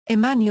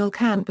Immanuel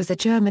Kant was a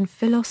German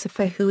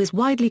philosopher who is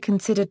widely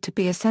considered to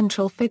be a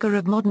central figure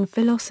of modern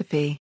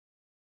philosophy.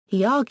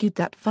 He argued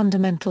that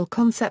fundamental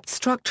concepts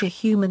structure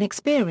human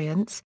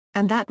experience,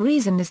 and that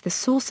reason is the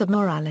source of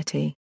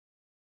morality.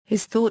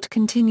 His thought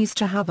continues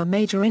to have a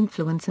major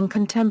influence in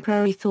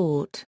contemporary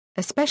thought,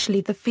 especially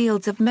the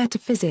fields of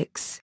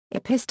metaphysics,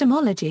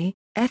 epistemology,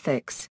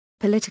 ethics,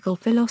 political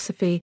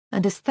philosophy,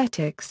 and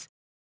aesthetics.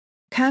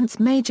 Kant's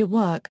major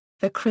work,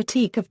 the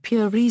Kritik of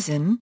Pure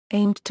Reason,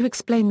 aimed to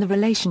explain the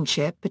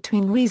relationship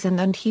between reason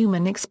and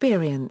human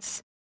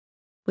experience.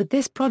 With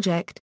this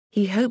project,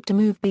 he hoped to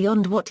move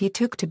beyond what he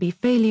took to be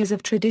failures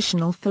of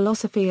traditional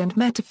philosophy and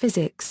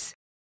metaphysics.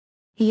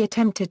 He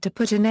attempted to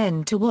put an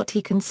end to what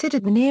he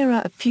considered an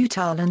era of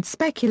futile and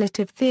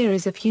speculative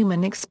theories of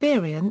human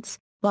experience,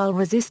 while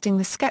resisting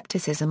the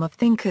skepticism of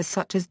thinkers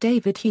such as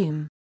David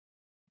Hume.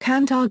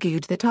 Kant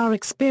argued that our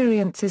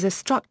experiences are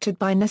structured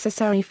by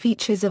necessary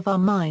features of our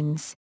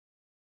minds.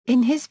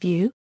 In his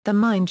view, the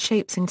mind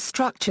shapes and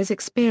structures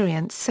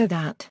experience so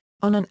that,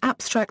 on an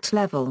abstract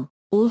level,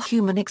 all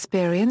human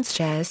experience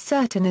shares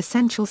certain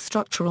essential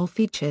structural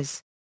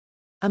features.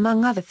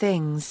 Among other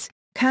things,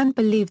 Kant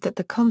believed that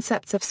the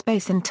concepts of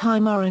space and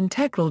time are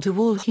integral to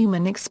all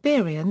human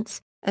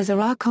experience, as are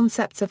our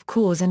concepts of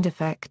cause and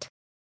effect.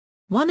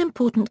 One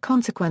important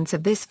consequence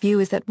of this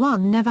view is that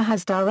one never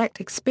has direct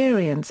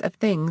experience of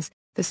things,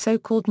 the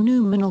so-called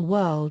noumenal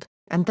world,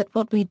 and that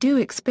what we do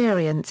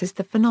experience is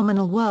the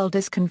phenomenal world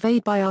as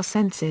conveyed by our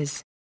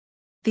senses.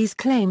 These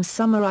claims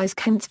summarize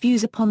Kant's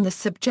views upon the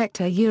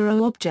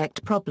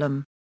subject-object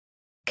problem.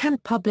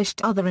 Kant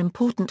published other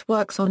important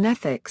works on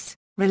ethics,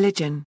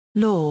 religion,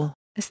 law,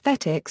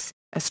 aesthetics,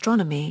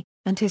 astronomy,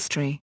 and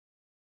history.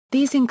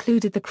 These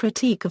included the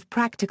Critique of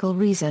Practical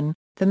Reason,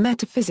 the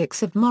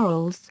Metaphysics of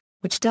Morals,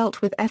 which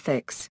dealt with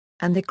ethics,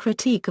 and the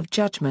Critique of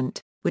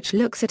Judgment, which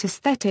looks at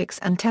aesthetics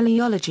and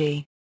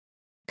teleology.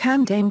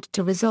 Kant aimed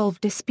to resolve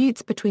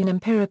disputes between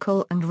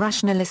empirical and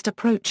rationalist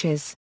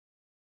approaches.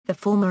 The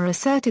former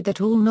asserted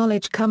that all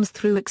knowledge comes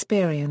through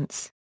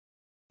experience.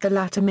 The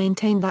latter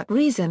maintained that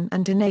reason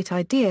and innate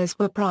ideas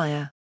were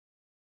prior.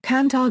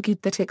 Kant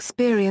argued that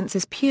experience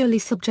is purely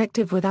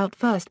subjective without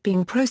first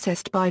being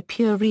processed by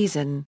pure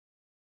reason.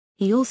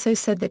 He also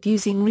said that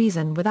using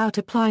reason without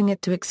applying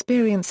it to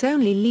experience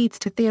only leads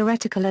to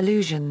theoretical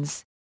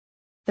illusions.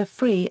 The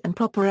free and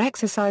proper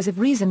exercise of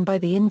reason by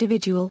the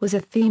individual was a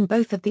theme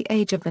both of the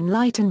Age of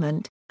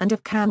Enlightenment, and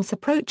of Kant's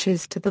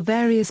approaches to the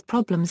various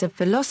problems of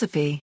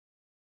philosophy.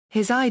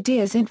 His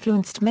ideas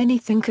influenced many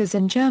thinkers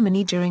in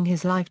Germany during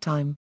his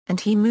lifetime, and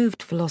he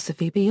moved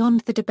philosophy beyond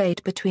the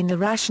debate between the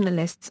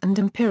rationalists and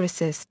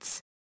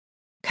empiricists.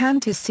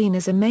 Kant is seen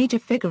as a major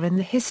figure in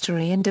the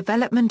history and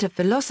development of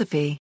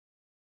philosophy.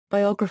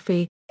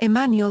 Biography: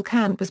 Immanuel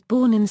Kant was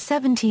born in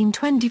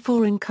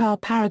 1724 in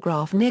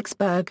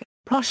Karl-Paragraph-Königsberg,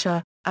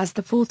 Prussia, as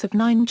the fourth of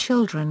 9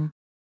 children.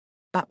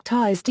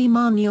 Baptized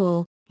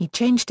Immanuel, he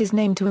changed his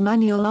name to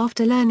Immanuel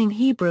after learning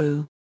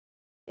Hebrew.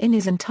 In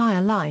his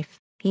entire life,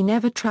 he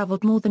never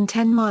traveled more than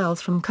 10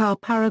 miles from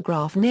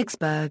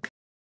Karl-Paragraph-Königsberg.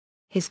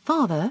 His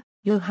father,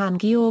 Johann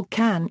Georg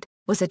Kant,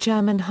 was a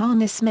German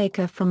harness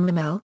maker from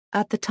Memel,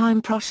 at the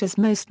time Prussia's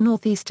most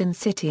northeastern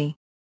city.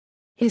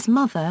 His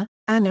mother,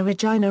 Anna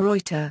Regina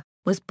Reuter,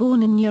 was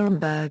born in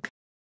Nuremberg.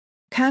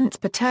 Kant's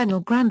paternal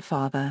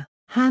grandfather,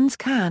 Hans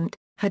Kant,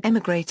 had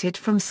emigrated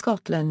from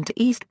Scotland to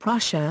East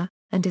Prussia,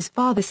 and his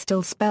father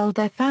still spelled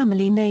their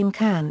family name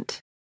Kant.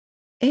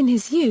 In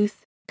his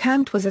youth,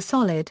 Kant was a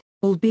solid,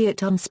 albeit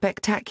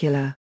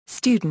unspectacular,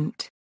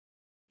 student.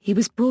 He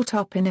was brought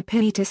up in a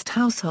Pietist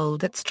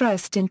household that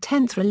stressed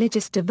intense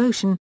religious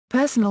devotion,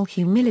 personal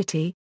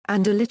humility,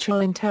 and a literal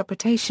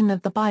interpretation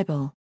of the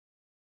Bible.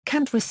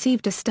 Kant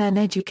received a stern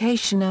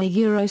education,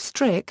 a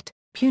strict,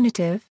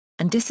 punitive,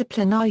 and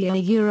disciplinary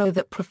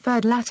that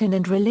preferred Latin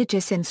and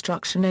religious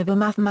instruction over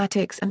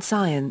mathematics and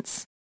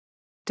science.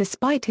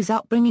 Despite his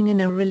upbringing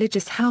in a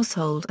religious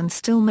household and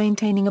still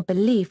maintaining a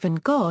belief in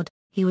God,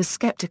 he was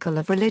skeptical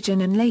of religion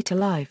in later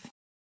life.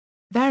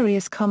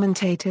 Various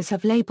commentators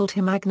have labeled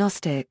him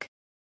agnostic.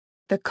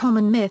 The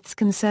common myths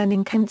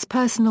concerning Kant's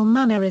personal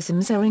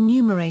mannerisms are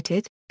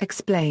enumerated,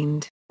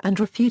 explained, and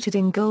refuted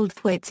in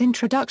Goldthwaite's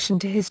introduction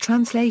to his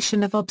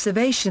translation of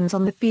Observations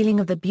on the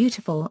Feeling of the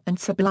Beautiful and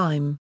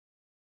Sublime.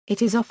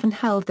 It is often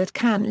held that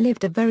Kant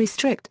lived a very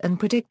strict and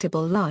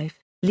predictable life,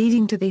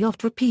 leading to the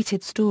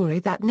oft-repeated story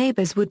that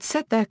neighbors would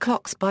set their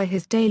clocks by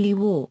his daily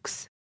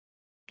walks.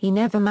 He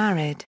never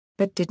married,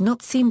 but did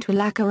not seem to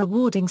lack a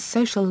rewarding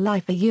social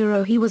life.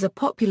 He was a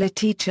popular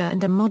teacher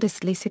and a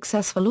modestly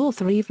successful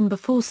author even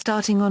before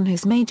starting on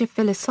his major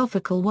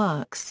philosophical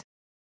works.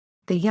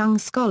 The young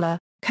scholar,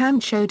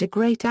 Kant showed a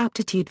great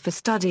aptitude for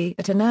study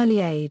at an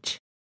early age.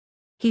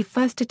 He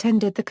first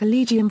attended the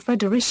Collegium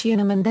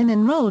Fridericianum and then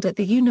enrolled at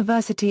the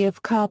University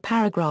of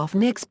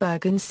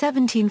Karl-Paragraph-Königsberg in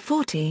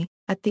 1740,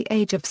 at the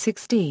age of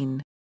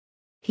 16.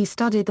 He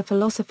studied the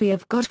philosophy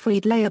of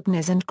Gottfried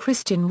Leibniz and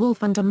Christian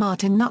Wolff under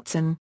Martin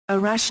Knutzen, a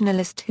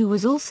rationalist who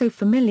was also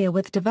familiar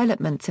with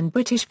developments in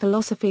British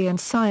philosophy and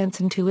science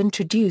and who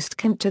introduced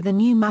Kant to the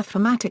new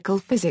mathematical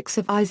physics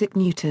of Isaac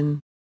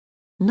Newton.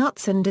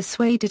 Knudsen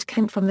dissuaded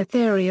Kant from the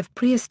theory of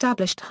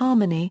pre-established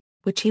harmony,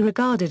 which he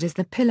regarded as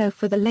the pillow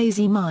for the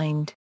lazy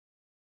mind.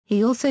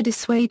 He also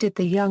dissuaded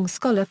the young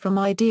scholar from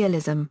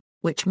idealism,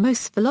 which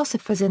most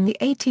philosophers in the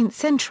 18th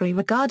century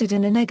regarded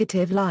in a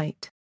negative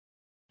light.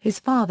 His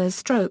father's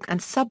stroke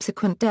and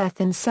subsequent death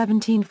in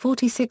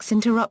 1746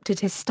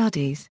 interrupted his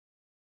studies.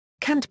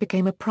 Kant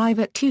became a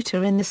private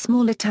tutor in the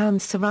smaller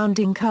towns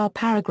surrounding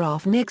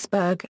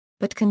Karl-Paragraph-Königsberg,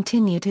 but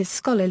continued his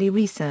scholarly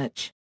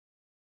research.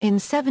 In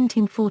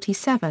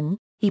 1747,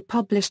 he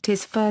published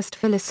his first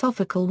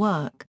philosophical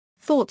work,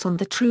 Thoughts on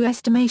the True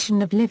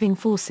Estimation of Living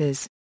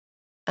Forces.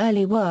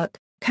 Early work: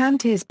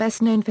 Kant is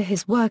best known for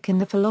his work in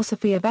the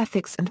philosophy of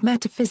ethics and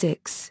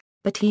metaphysics,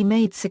 but he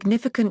made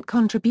significant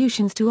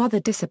contributions to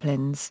other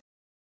disciplines.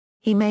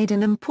 He made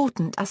an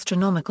important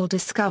astronomical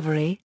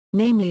discovery,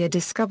 namely a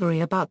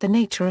discovery about the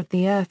nature of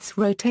the Earth's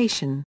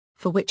rotation,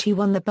 for which he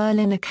won the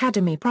Berlin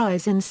Academy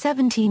Prize in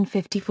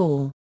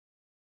 1754.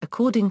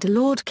 According to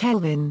Lord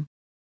Kelvin,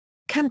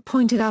 Kant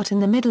pointed out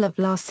in the middle of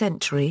last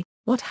century,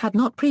 what had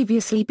not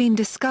previously been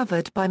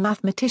discovered by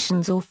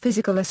mathematicians or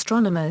physical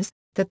astronomers,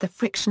 that the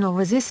frictional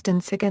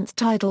resistance against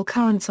tidal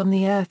currents on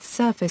the Earth's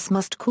surface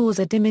must cause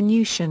a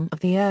diminution of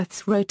the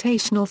Earth's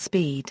rotational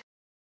speed.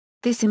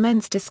 This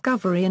immense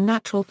discovery in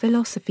natural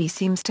philosophy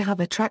seems to have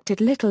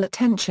attracted little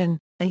attention,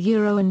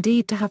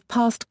 indeed to have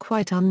passed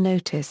quite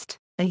unnoticed,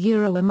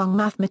 among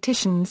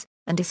mathematicians,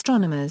 and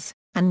astronomers,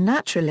 and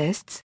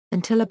naturalists,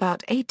 until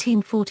about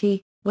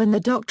 1840, when the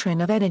doctrine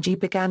of energy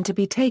began to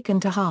be taken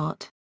to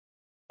heart.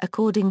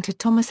 According to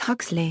Thomas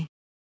Huxley,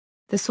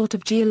 the sort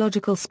of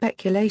geological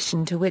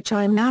speculation to which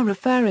I am now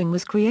referring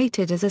was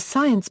created as a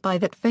science by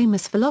that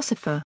famous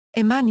philosopher,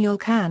 Immanuel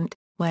Kant,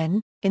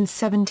 when, in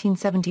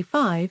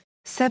 1755,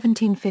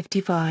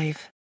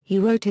 he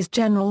wrote his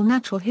General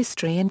Natural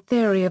History and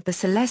Theory of the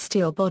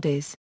Celestial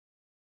Bodies,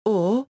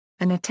 or,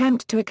 an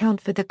attempt to account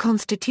for the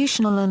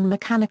constitutional and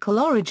mechanical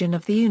origin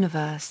of the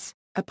universe,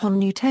 upon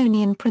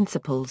Newtonian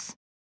principles.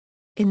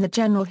 In the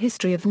General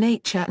History of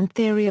Nature and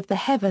Theory of the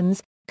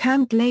Heavens,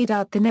 Kant laid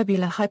out the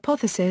nebula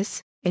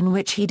hypothesis, in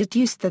which he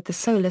deduced that the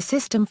solar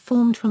system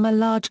formed from a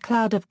large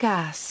cloud of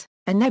gas,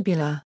 a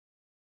nebula.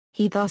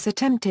 He thus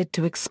attempted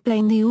to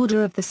explain the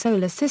order of the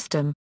solar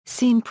system,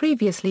 seen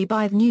previously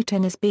by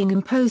Newton as being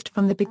imposed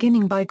from the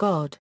beginning by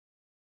God.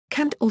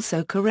 Kant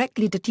also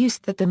correctly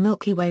deduced that the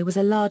Milky Way was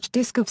a large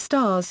disk of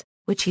stars,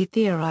 which he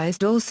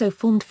theorized also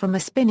formed from a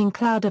spinning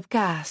cloud of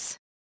gas.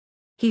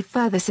 He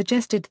further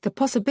suggested the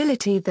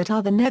possibility that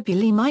other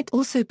nebulae might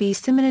also be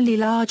similarly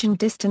large and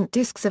distant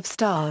disks of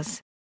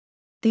stars.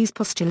 These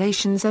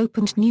postulations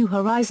opened new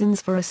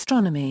horizons for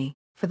astronomy,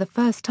 for the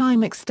first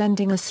time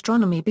extending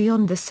astronomy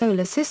beyond the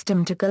solar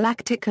system to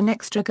galactic and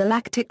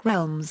extragalactic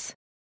realms.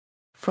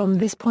 From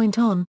this point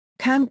on,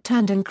 Kant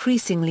turned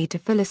increasingly to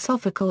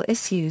philosophical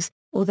issues,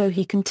 although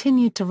he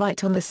continued to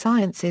write on the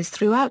sciences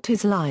throughout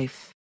his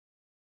life.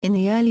 In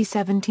the early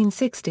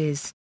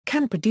 1760s,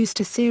 Kant produced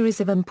a series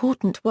of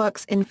important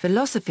works in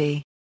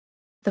philosophy.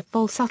 The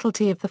Full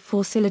Subtlety of the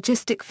Four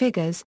Syllogistic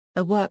Figures,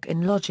 a work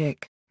in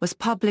logic, was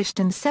published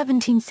in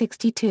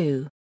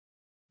 1762.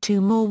 Two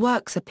more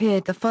works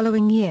appeared the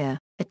following year,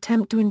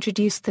 Attempt to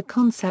introduce the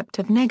concept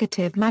of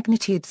negative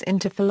magnitudes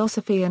into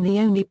philosophy and the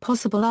only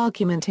possible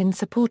argument in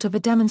support of a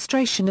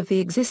demonstration of the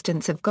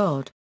existence of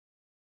God.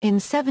 In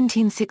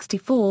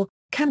 1764,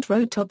 Kant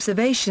wrote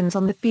Observations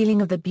on the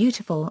Feeling of the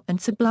Beautiful and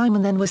Sublime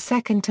and then was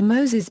second to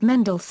Moses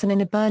Mendelssohn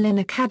in a Berlin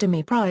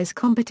Academy Prize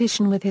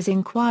competition with his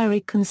inquiry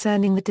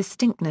concerning the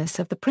distinctness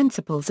of the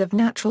principles of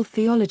natural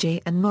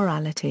theology and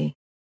morality.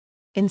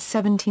 In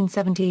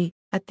 1770,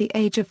 at the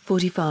age of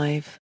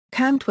 45,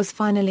 Kant was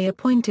finally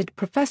appointed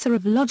professor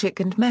of logic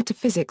and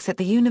metaphysics at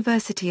the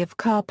University of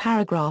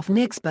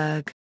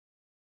Karl-Paragraph-Königsberg.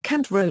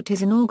 Kant wrote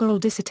his inaugural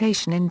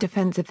dissertation in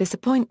defense of this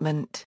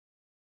appointment.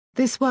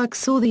 This work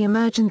saw the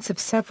emergence of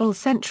several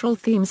central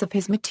themes of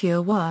his mature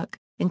work,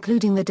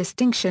 including the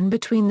distinction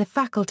between the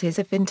faculties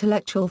of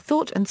intellectual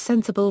thought and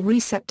sensible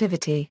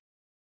receptivity.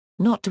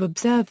 Not to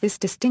observe this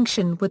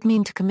distinction would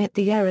mean to commit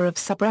the error of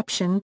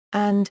subreption,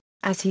 and,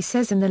 as he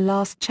says in the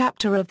last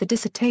chapter of the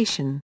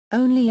dissertation,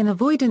 only in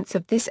avoidance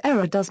of this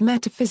error does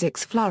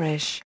metaphysics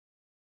flourish.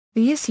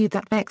 The issue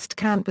that vexed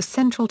Kant was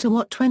central to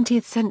what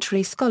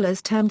 20th-century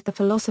scholars termed the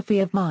philosophy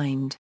of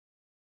mind.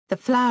 The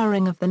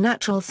flowering of the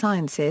natural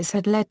sciences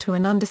had led to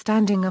an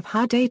understanding of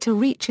how data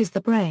reaches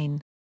the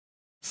brain.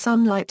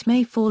 Sunlight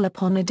may fall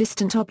upon a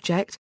distant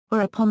object,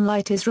 whereupon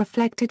light is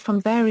reflected from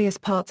various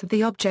parts of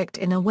the object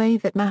in a way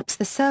that maps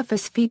the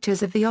surface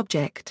features of the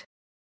object.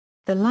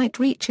 The light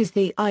reaches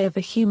the eye of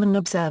a human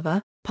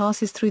observer,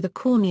 passes through the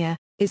cornea,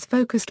 is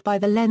focused by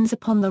the lens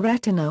upon the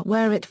retina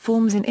where it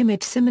forms an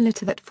image similar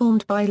to that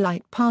formed by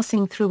light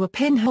passing through a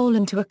pinhole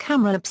into a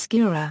camera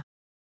obscura.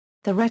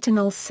 The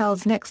retinal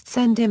cells next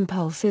send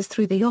impulses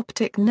through the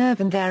optic nerve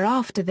and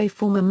thereafter they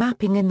form a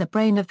mapping in the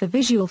brain of the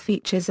visual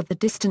features of the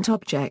distant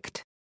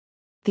object.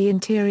 the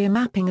interior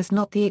mapping as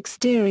not the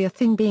exterior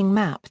thing being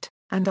mapped,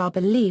 and our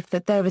belief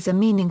that there is a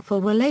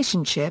meaningful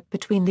relationship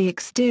between the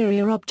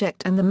exterior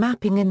object and the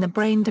mapping in the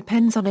brain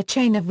depends on a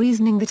chain of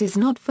reasoning that is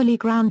not fully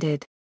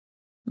grounded.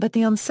 But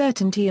the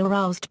uncertainty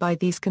aroused by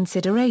these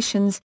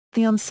considerations,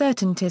 the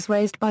uncertainties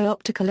raised by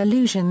optical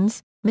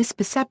illusions,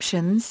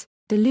 misperceptions,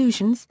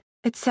 delusions,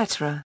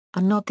 etc.,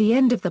 are not the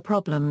end of the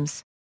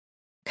problems.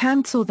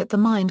 Kant saw that the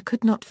mind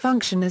could not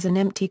function as an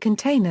empty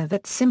container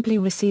that simply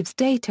receives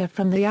data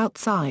from the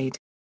outside.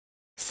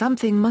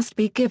 Something must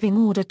be giving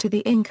order to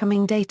the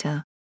incoming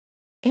data.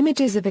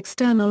 Images of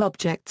external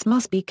objects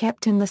must be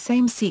kept in the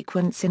same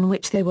sequence in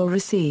which they were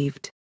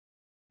received.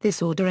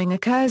 This ordering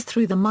occurs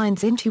through the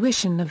mind's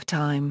intuition of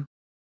time.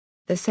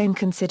 The same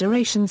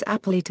considerations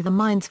apply to the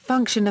mind's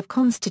function of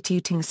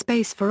constituting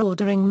space for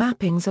ordering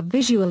mappings of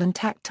visual and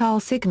tactile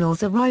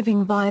signals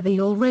arriving via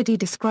the already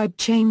described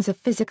chains of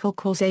physical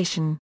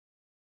causation.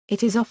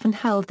 It is often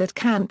held that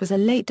Kant was a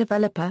late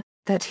developer,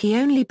 that he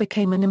only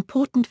became an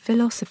important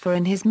philosopher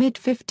in his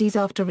mid-50s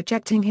after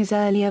rejecting his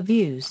earlier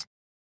views.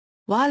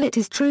 While it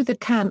is true that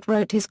Kant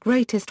wrote his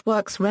greatest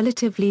works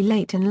relatively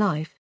late in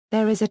life,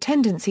 there is a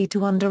tendency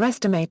to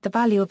underestimate the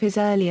value of his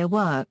earlier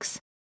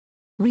works.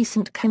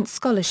 Recent Kant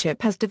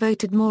scholarship has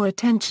devoted more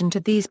attention to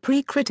these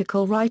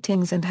pre-critical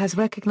writings and has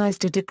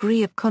recognized a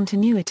degree of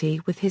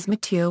continuity with his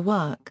mature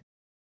work.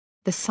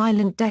 The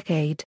Silent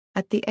Decade,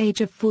 at the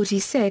age of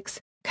 46,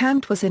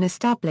 Kant was an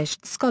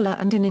established scholar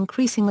and an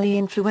increasingly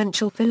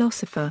influential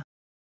philosopher.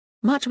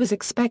 Much was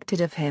expected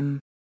of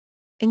him.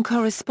 In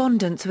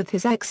correspondence with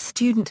his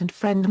ex-student and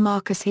friend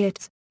Marcus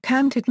Hertz,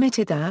 Kant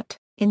admitted that,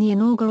 in the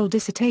inaugural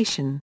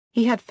dissertation,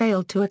 he had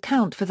failed to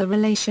account for the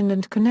relation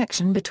and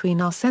connection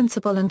between our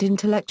sensible and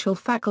intellectual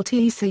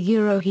faculties.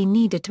 He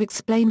needed to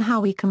explain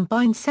how we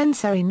combine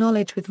sensory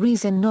knowledge with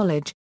reason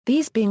knowledge,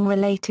 these being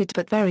related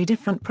but very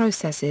different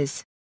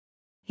processes.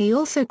 He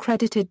also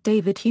credited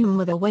David Hume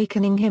with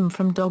awakening him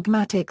from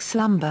dogmatic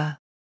slumber.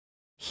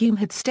 Hume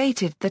had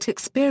stated that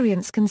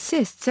experience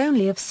consists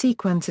only of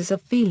sequences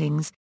of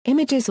feelings,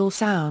 images or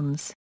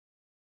sounds.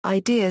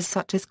 Ideas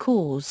such as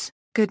cause,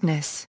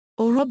 goodness,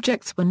 or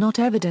objects were not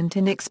evident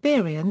in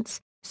experience,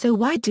 so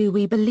why do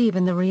we believe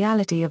in the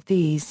reality of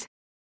these?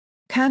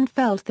 Kant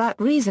felt that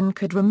reason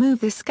could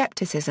remove this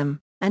skepticism,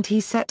 and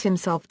he set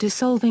himself to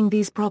solving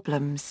these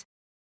problems.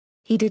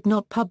 He did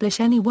not publish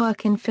any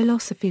work in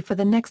philosophy for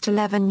the next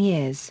 11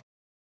 years.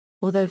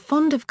 Although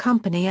fond of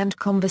company and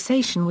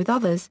conversation with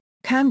others,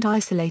 Kant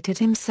isolated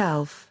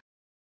himself.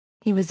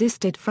 He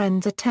resisted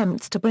friends'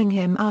 attempts to bring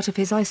him out of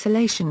his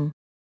isolation.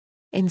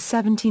 In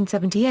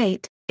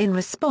 1778, in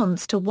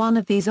response to one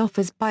of these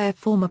offers by a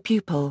former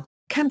pupil,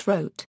 Kant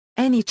wrote,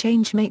 "Any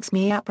change makes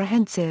me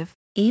apprehensive,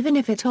 even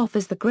if it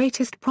offers the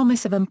greatest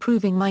promise of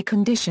improving my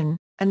condition,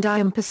 and I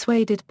am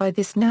persuaded by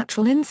this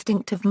natural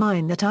instinct of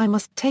mine that I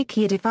must take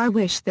heed if I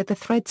wish that the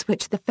threads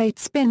which the fate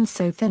spins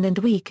so thin and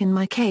weak in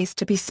my case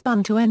to be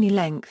spun to any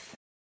length.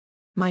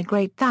 My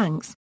great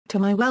thanks, to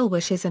my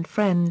well-wishers and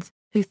friends,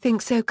 who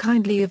think so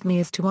kindly of me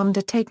as to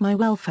undertake my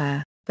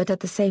welfare, but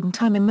at the same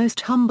time a most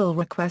humble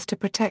request to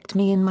protect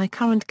me in my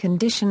current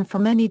condition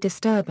from any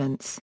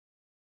disturbance."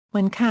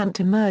 When Kant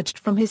emerged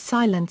from his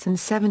silence in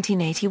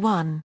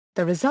 1781,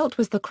 the result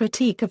was the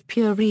Critique of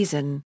Pure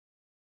Reason.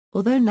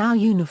 Although now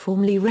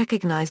uniformly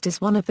recognized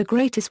as one of the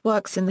greatest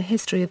works in the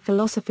history of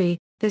philosophy,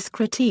 this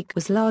critique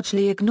was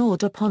largely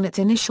ignored upon its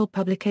initial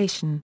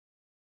publication.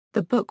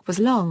 The book was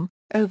long,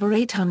 over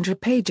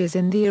 800 pages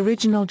in the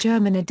original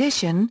German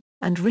edition,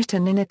 and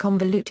written in a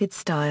convoluted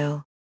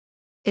style.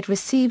 It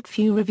received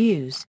few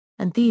reviews,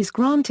 and these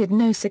granted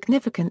no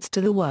significance to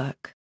the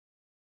work.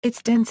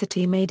 Its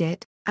density made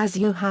it, as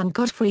Johann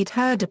Gottfried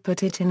Herder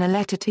put it in a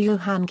letter to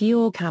Johann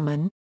Georg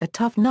Hamann, a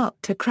tough nut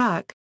to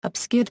crack,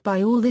 obscured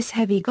by all this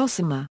heavy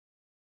gossamer.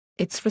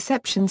 Its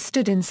reception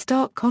stood in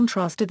stark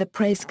contrast to the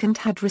praise Kant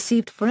had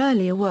received for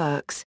earlier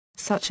works,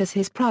 such as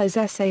his prize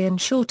essay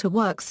and shorter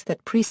works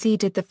that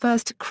preceded the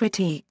first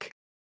critique.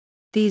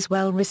 These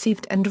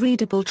well-received and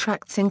readable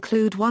tracts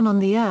include one on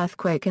the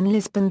earthquake in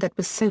Lisbon that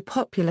was so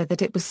popular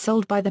that it was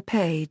sold by the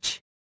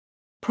page.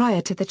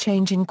 Prior to the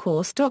change in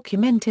course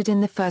documented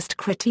in the first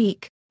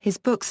critique, his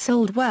books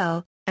sold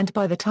well, and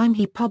by the time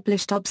he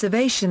published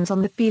Observations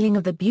on the Feeling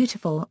of the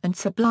Beautiful and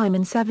Sublime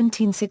in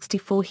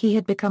 1764 he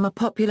had become a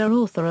popular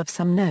author of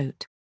some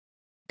note.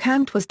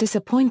 Kant was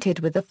disappointed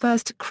with the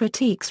first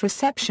critique's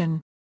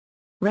reception.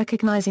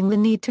 Recognizing the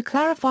need to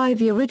clarify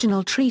the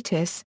original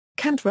treatise,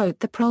 Kant wrote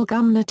the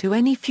Prolegomena to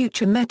any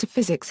future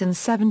metaphysics in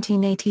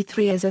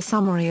 1783 as a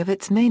summary of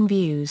its main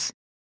views.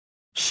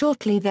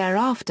 Shortly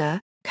thereafter,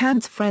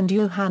 Kant's friend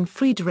Johann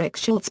Friedrich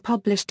Schultz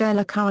published Der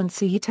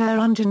Occurrenz-Unter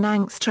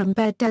Angstrom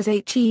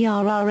des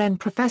Herrn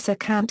Professor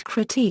Kant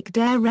Kritik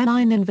der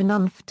reinen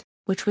Vernunft,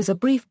 which was a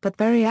brief but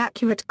very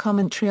accurate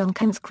commentary on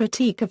Kant's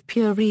critique of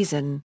pure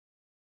reason.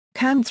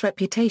 Kant's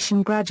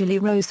reputation gradually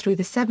rose through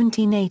the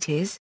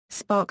 1780s,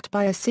 sparked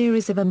by a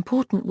series of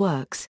important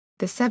works,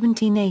 the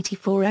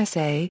 1784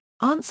 essay,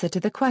 Answer to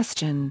the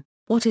Question,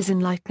 What is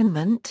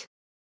Enlightenment?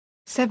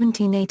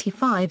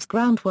 1785's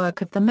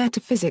groundwork of the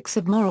Metaphysics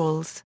of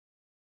Morals.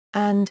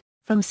 and,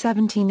 from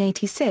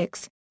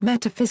 1786,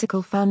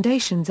 Metaphysical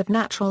Foundations of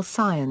Natural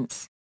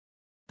Science.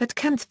 But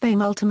Kant's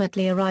fame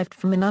ultimately arrived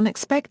from an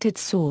unexpected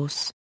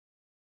source.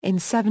 In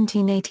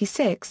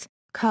 1786,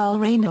 Karl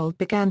Reinhold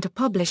began to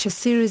publish a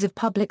series of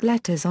public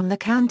letters on the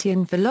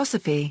Kantian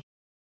philosophy.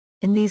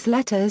 In these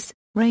letters,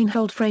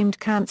 Reinhold framed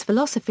Kant's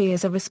philosophy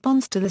as a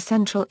response to the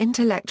central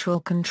intellectual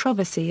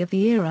controversy of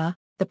the era,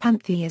 the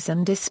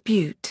pantheism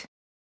dispute.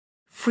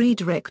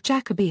 Friedrich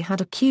Jacobi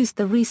had accused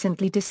the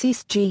recently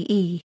deceased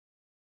G.E.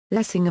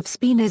 Lessing of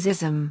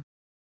Spinozism.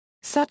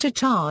 Such a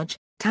charge,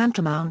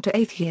 tantamount to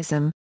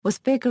atheism, was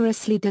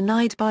vigorously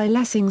denied by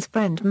Lessing's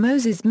friend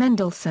Moses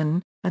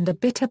Mendelssohn, and a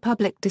bitter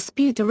public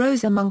dispute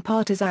arose among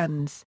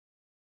partisans.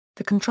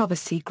 The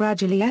controversy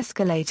gradually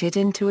escalated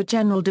into a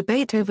general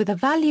debate over the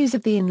values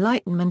of the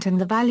Enlightenment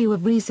and the value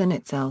of reason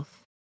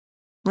itself.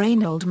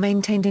 Reinhold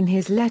maintained in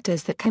his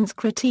letters that Kant's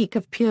critique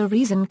of pure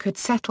reason could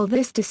settle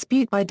this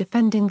dispute by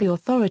defending the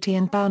authority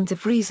and bounds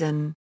of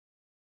reason.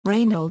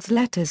 Reinhold's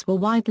letters were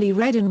widely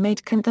read and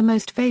made Kant the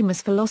most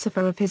famous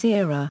philosopher of his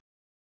era.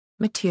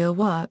 Mature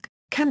work.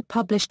 Kant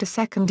published a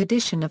second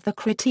edition of the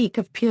Critique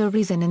of Pure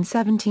Reason in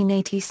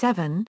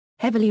 1787,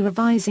 heavily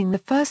revising the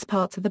first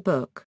parts of the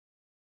book.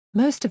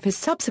 Most of his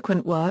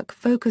subsequent work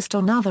focused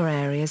on other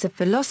areas of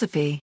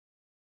philosophy.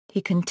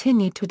 He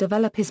continued to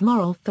develop his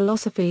moral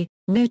philosophy,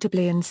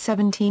 notably in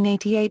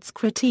 1788's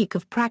Critique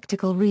of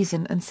Practical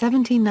Reason and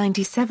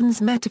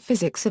 1797's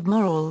Metaphysics of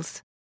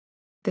Morals.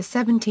 The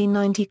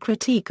 1790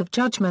 Critique of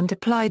Judgment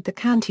applied the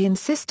Kantian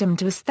system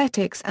to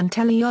aesthetics and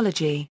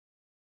teleology.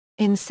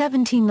 In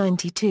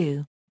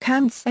 1792,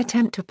 Kant's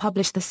attempt to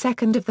publish the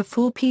second of the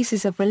four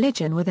pieces of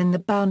religion within the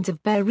bounds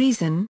of bare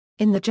reason,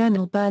 in the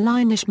journal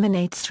Berlinische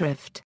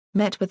Meinungsschrift,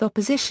 met with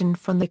opposition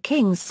from the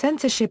King's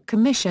Censorship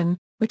Commission,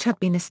 which had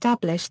been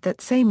established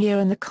that same year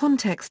in the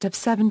context of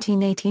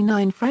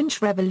 1789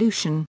 French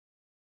Revolution.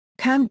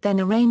 Kant then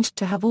arranged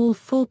to have all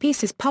four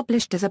pieces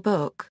published as a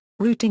book,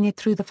 routing it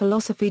through the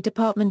philosophy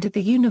department at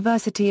the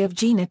University of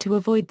Jena to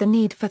avoid the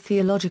need for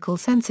theological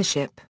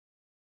censorship.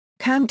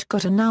 Kant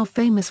got a now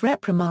famous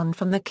reprimand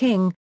from the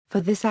king,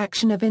 for this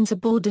action of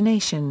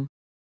insubordination.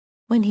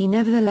 When he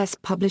nevertheless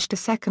published a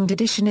second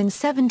edition in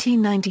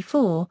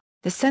 1794,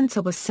 the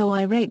censor was so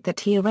irate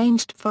that he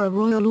arranged for a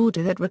royal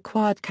order that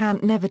required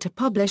Kant never to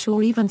publish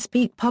or even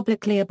speak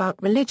publicly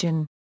about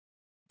religion.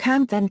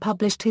 Kant then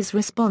published his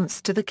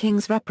response to the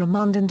king's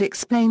reprimand and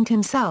explained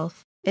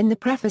himself, in the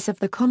preface of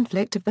The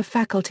Conflict of the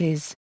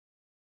Faculties.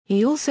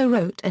 He also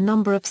wrote a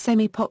number of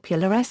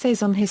semi-popular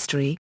essays on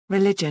history,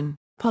 religion,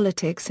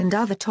 politics and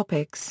other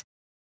topics.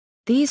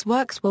 These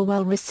works were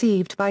well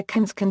received by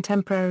Kant's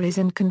contemporaries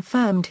and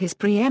confirmed his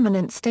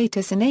preeminent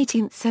status in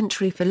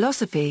 18th-century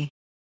philosophy.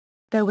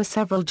 There were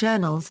several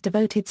journals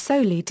devoted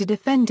solely to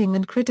defending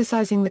and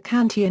criticizing the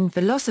Kantian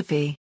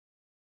philosophy.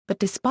 But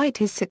despite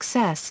his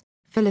success,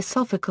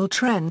 philosophical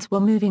trends were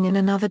moving in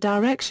another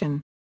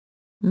direction.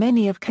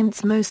 Many of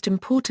Kant's most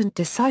important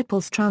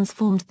disciples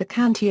transformed the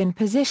Kantian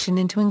position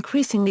into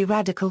increasingly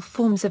radical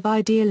forms of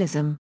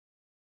idealism.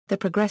 The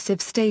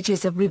progressive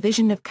stages of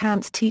revision of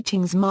Kant's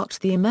teachings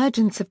marked the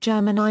emergence of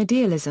German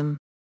idealism.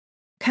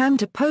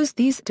 Kant opposed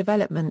these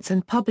developments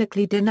and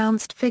publicly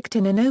denounced Fichte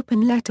in an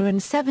open letter in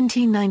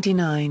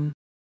 1799.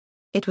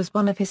 It was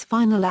one of his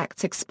final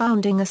acts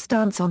expounding a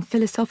stance on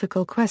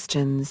philosophical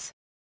questions.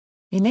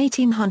 In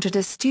 1800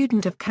 a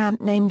student of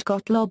Kant named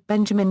Gottlob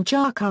Benjamin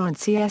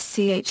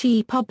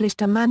Jahrkarentsche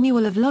published a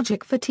manual of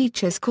logic for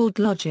teachers called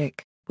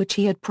Logic, which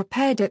he had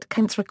prepared at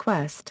Kant's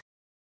request.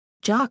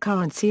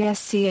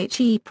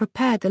 Jahrkarentsche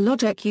prepared the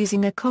Logic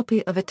using a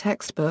copy of a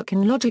textbook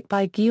in logic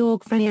by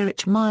Georg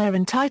Friedrich Meyer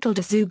entitled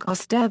A Zug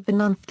aus der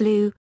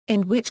Vernunft,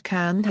 in which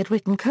Kant had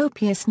written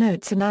copious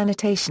notes and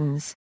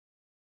annotations.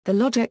 The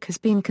Logic has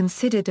been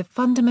considered of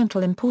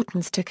fundamental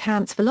importance to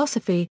Kant's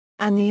philosophy,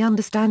 and the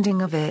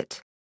understanding of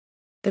it.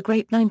 The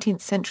great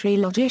 19th-century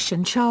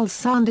logician Charles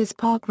Sanders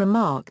Park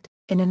remarked,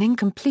 in an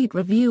incomplete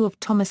review of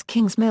Thomas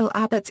Kingsmill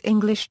Abbott's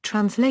English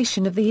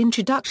translation of the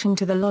Introduction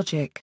to the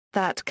Logic,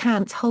 that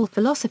Kant's whole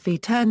philosophy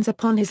turns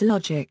upon his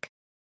logic.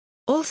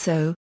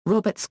 Also,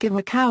 Robert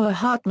Schirikower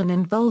Hartmann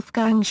and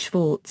Wolfgang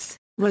Schwartz,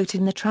 wrote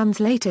in the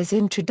translator's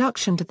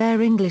introduction to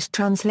their English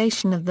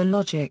translation of the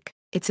Logic,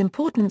 its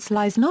importance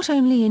lies not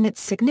only in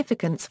its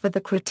significance for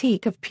the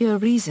critique of pure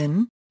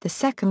reason, the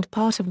second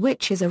part of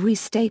which is a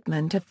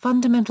restatement of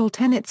fundamental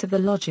tenets of the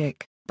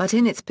Logic, but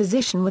in its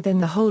position within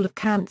the whole of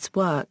Kant's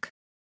work.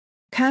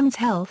 Kant's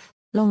health,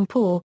 long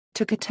poor,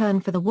 took a turn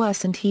for the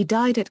worse and he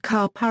died at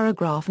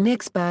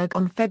Karl-Nigsberg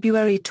on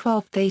February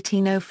 12,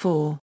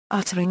 1804,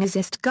 uttering his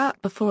ist gut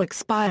before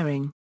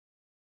expiring.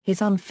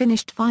 His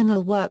unfinished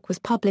final work was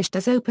published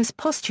as opus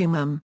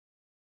posthumum.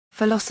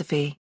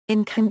 Philosophy,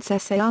 in Kant's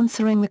essay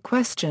answering the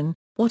question,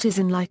 what is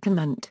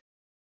enlightenment?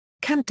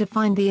 Kant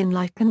defined the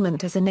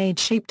Enlightenment as an age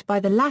shaped by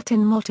the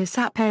Latin motto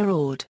sapere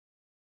aude.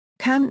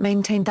 Kant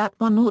maintained that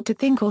one ought to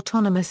think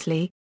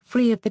autonomously,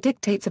 free of the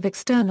dictates of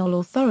external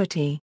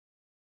authority.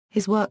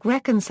 His work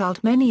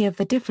reconciled many of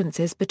the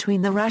differences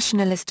between the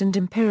rationalist and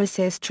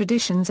empiricist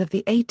traditions of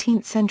the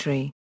 18th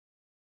century.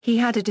 He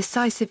had a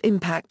decisive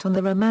impact on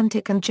the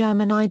Romantic and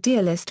German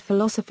idealist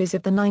philosophies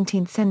of the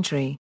 19th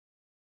century.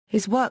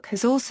 His work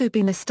has also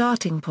been a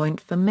starting point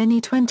for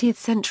many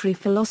 20th-century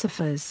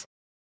philosophers.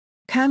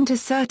 Kant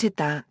asserted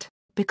that,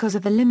 because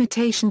of the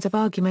limitations of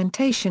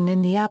argumentation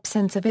in the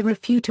absence of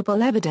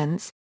irrefutable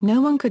evidence, no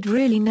one could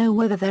really know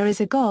whether there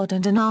is a God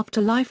and an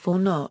afterlife or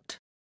not.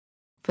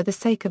 For the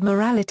sake of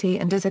morality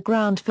and as a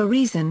ground for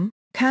reason,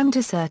 Kant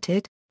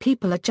asserted,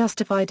 people are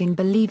justified in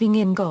believing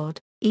in God,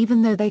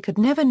 even though they could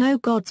never know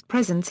God's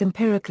presence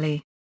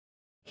empirically.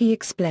 He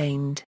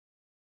explained,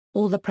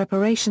 all the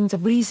preparations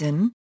of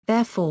reason,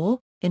 therefore,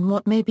 in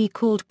what may be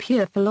called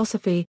pure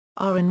philosophy,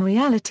 are in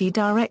reality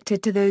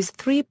directed to those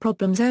three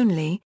problems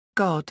only: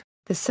 God,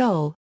 the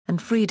soul,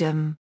 and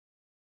freedom.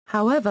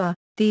 However,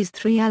 these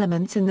three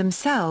elements in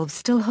themselves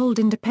still hold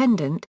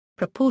independent,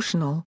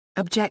 proportional,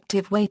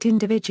 objective weight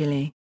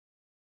individually.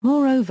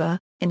 Moreover,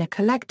 in a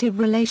collective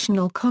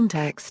relational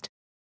context,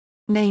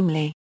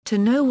 namely, to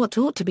know what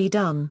ought to be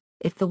done,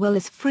 if the will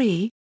is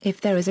free,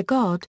 if there is a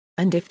God,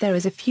 and if there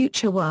is a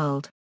future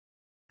world.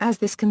 As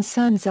this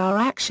concerns our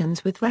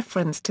actions with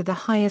reference to the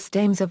highest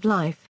aims of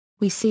life,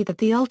 we see that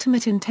the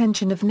ultimate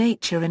intention of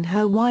nature in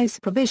her wise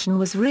provision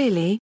was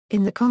really,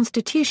 in the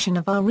constitution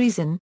of our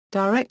reason,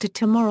 directed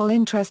to moral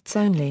interests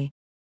only.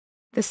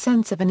 The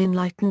sense of an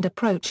enlightened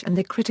approach and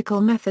the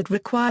critical method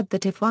required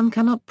that if one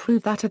cannot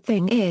prove that a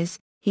thing is,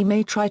 he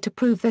may try to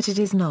prove that it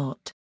is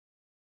not.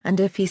 And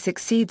if he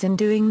succeeds in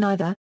doing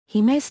neither,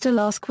 he may still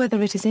ask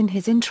whether it is in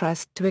his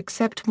interest to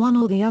accept one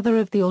or the other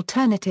of the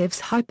alternatives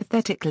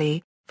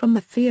hypothetically, from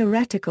the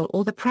theoretical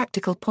or the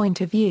practical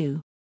point of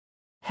view.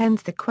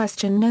 Hence the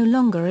question no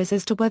longer is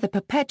as to whether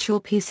perpetual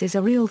peace is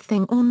a real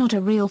thing or not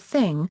a real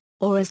thing,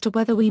 or as to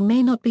whether we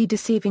may not be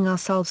deceiving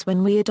ourselves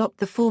when we adopt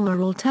the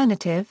former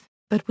alternative,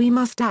 but we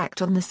must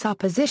act on the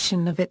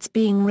supposition of its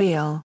being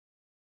real.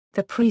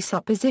 The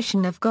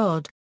presupposition of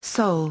God,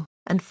 soul,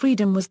 and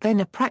freedom was then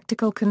a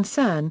practical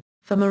concern,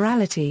 for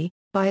morality,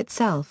 by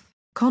itself,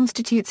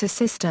 constitutes a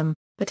system,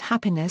 but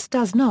happiness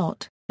does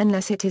not,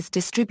 unless it is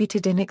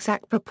distributed in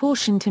exact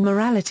proportion to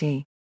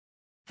morality.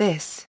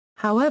 This,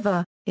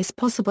 however, is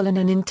possible in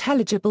an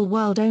intelligible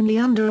world only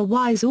under a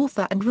wise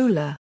author and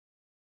ruler.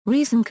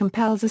 Reason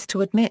compels us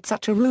to admit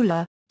such a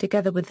ruler,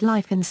 together with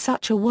life in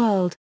such a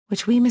world,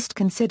 which we must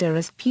consider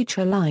as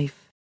future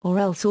life, or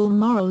else all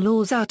moral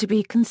laws are to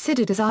be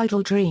considered as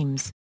idle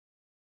dreams.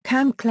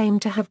 Kant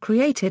claimed to have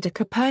created a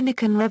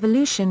Copernican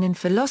revolution in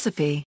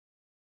philosophy.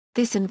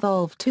 This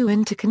involved two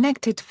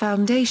interconnected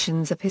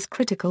foundations of his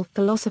critical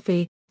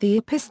philosophy, the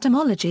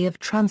epistemology of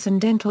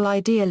transcendental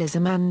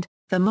idealism and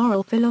the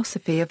moral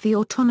philosophy of the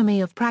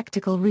autonomy of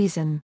practical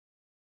reason.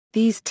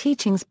 These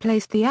teachings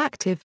placed the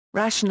active,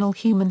 rational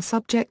human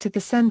subject at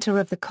the center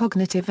of the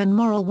cognitive and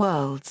moral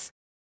worlds.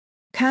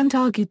 Kant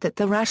argued that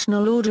the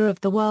rational order of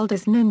the world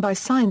as known by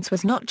science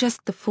was not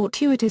just the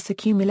fortuitous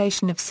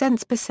accumulation of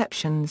sense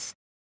perceptions.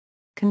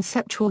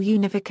 Conceptual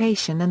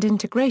unification and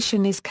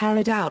integration is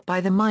carried out by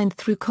the mind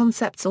through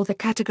concepts or the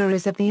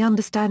categories of the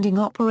understanding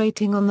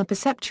operating on the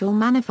perceptual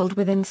manifold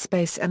within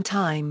space and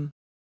time.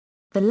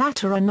 The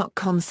latter are not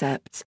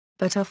concepts,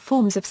 but are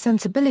forms of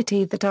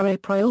sensibility that are a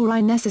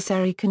priori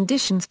necessary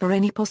conditions for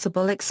any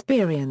possible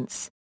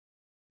experience.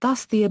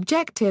 Thus the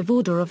objective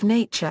order of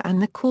nature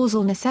and the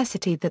causal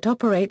necessity that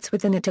operates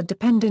within it are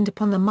dependent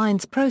upon the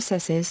mind's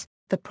processes,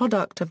 the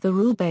product of the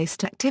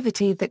rule-based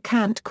activity that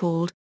Kant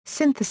called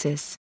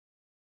synthesis.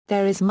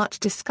 There is much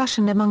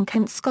discussion among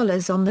Kant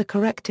scholars on the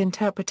correct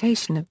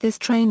interpretation of this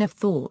train of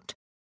thought.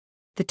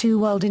 The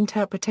two-world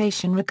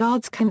interpretation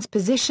regards Kant's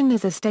position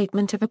as a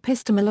statement of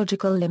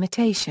epistemological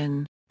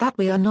limitation, that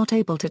we are not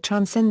able to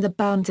transcend the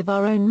bounds of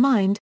our own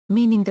mind,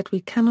 meaning that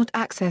we cannot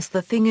access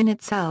the thing in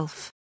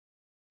itself.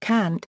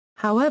 Kant,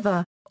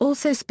 however,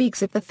 also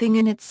speaks of the thing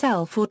in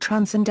itself or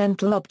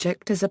transcendental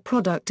object as a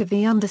product of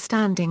the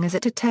understanding as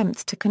it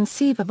attempts to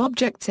conceive of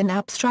objects in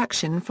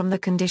abstraction from the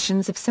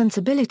conditions of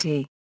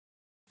sensibility.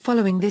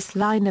 Following this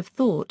line of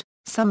thought,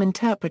 some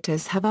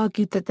interpreters have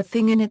argued that the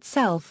thing in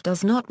itself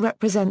does not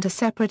represent a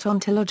separate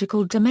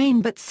ontological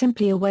domain but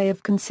simply a way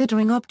of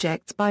considering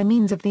objects by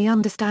means of the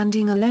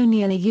understanding alone.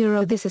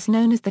 This is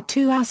known as the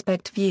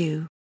two-aspect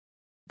view.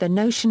 The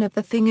notion of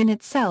the thing in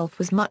itself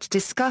was much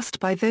discussed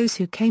by those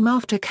who came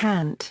after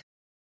Kant.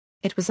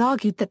 It was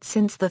argued that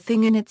since the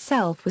thing in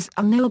itself was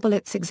unknowable,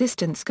 its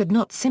existence could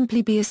not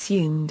simply be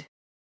assumed.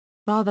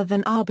 Rather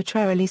than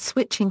arbitrarily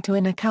switching to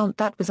an account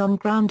that was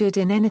ungrounded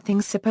in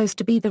anything supposed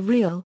to be the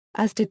real,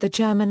 as did the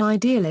German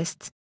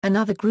idealists,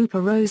 another group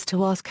arose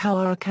to ask how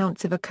our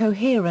accounts of a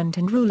coherent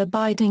and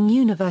rule-abiding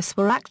universe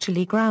were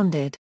actually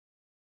grounded.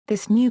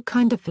 This new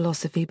kind of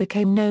philosophy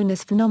became known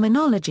as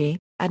phenomenology,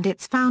 and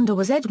its founder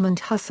was Edmund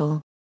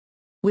Husserl.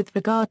 With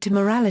regard to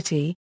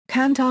morality,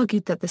 Kant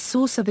argued that the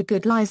source of a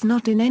good lies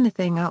not in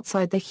anything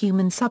outside the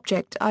human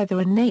subject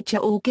either in nature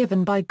or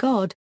given by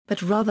God,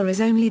 but rather is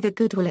only the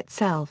good will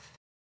itself.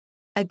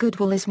 A good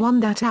will is one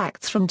that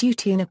acts from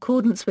duty in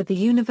accordance with the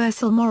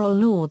universal moral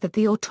law that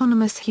the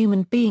autonomous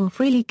human being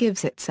freely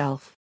gives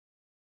itself.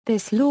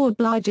 This law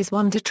obliges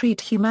one to treat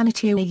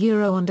humanity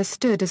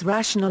understood as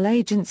rational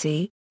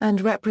agency,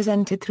 and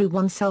represented through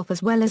oneself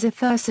as well as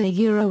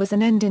as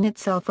an end in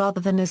itself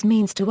rather than as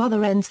means to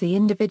other ends the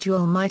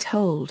individual might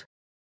hold.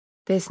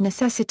 This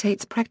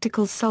necessitates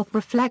practical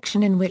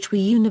self-reflection in which we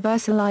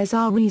universalize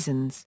our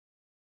reasons.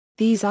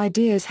 These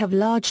ideas have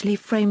largely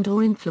framed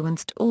or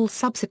influenced all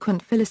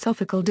subsequent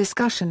philosophical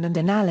discussion and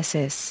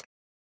analysis.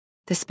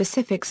 The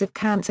specifics of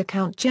Kant's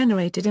account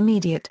generated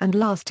immediate and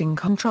lasting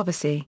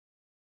controversy.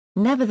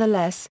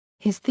 Nevertheless,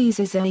 his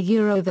thesis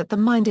that the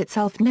mind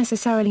itself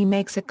necessarily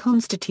makes a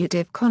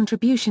constitutive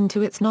contribution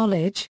to its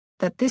knowledge,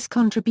 that this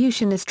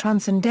contribution is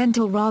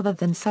transcendental rather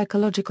than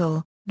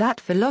psychological,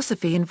 that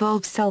philosophy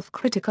involves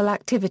self-critical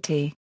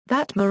activity,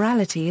 that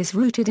morality is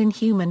rooted in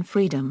human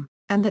freedom,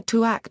 and that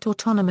to act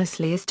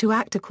autonomously is to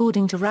act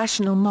according to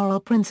rational moral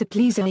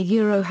principles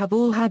have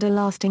all had a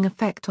lasting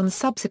effect on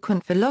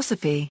subsequent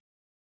philosophy.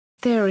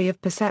 Theory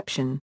of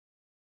perception.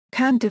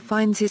 Kant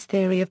defines his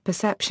theory of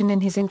perception in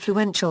his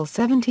influential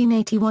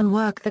 1781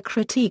 work The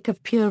Critique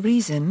of Pure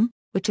Reason,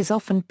 which has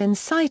often been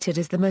cited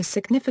as the most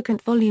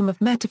significant volume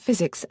of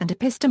metaphysics and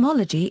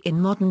epistemology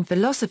in modern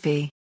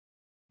philosophy.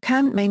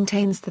 Kant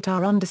maintains that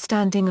our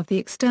understanding of the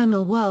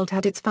external world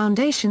had its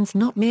foundations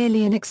not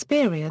merely in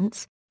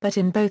experience, but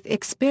in both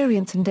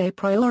experience and a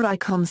priori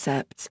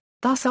concepts,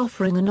 thus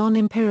offering a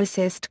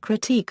non-empiricist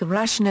critique of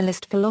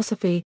rationalist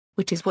philosophy,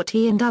 which is what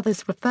he and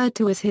others referred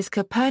to as his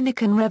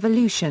Copernican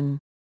revolution.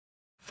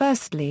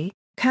 Firstly,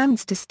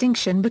 Kant's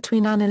distinction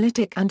between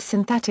analytic and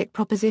synthetic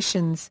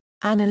propositions.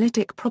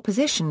 Analytic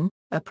proposition,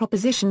 a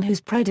proposition whose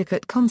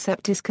predicate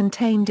concept is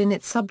contained in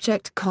its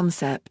subject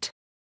concept.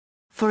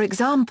 For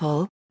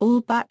example,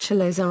 all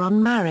bachelors are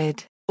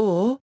unmarried,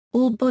 or,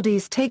 all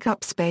bodies take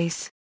up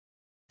space.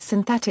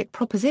 Synthetic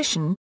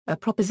proposition, a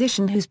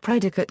proposition whose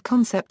predicate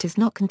concept is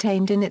not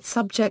contained in its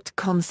subject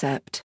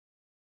concept.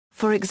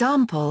 For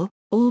example,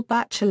 all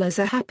bachelors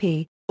are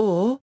happy,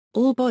 or,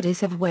 all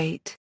bodies have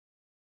weight.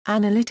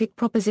 Analytic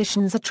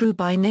propositions are true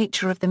by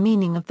nature of the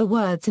meaning of the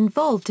words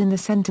involved in the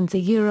sentence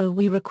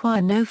we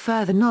require no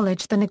further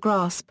knowledge than a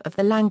grasp of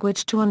the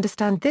language to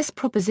understand this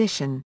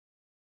proposition.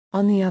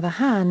 On the other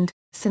hand,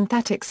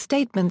 synthetic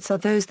statements are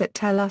those that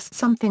tell us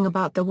something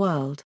about the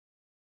world.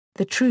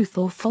 The truth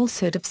or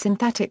falsehood of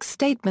synthetic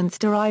statements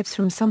derives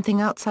from something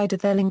outside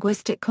of their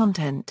linguistic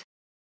content.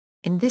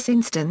 In this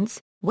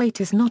instance, weight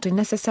is not a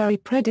necessary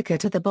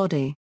predicate of the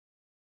body.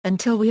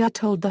 Until we are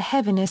told the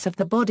heaviness of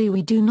the body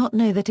we do not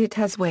know that it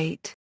has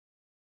weight.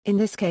 In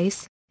this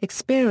case,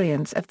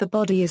 experience of the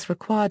body is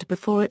required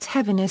before its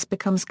heaviness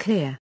becomes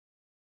clear.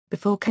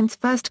 Before Kant's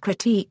first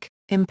critique,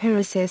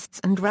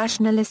 empiricists and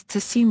rationalists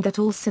assumed that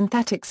all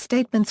synthetic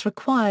statements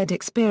required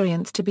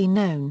experience to be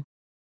known.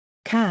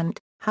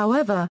 Kant,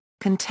 however,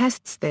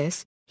 contests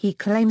this. He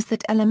claims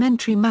that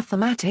elementary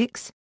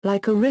mathematics,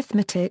 like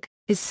arithmetic,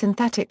 is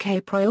synthetic a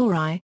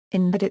priori,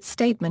 in that its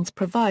statements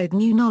provide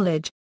new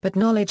knowledge, but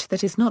knowledge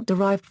that is not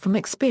derived from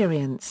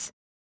experience.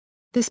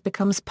 This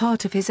becomes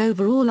part of his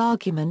overall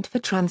argument for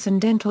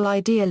transcendental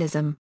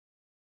idealism.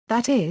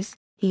 That is,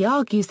 he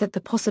argues that the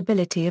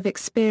possibility of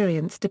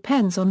experience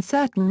depends on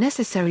certain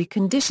necessary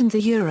conditions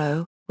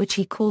which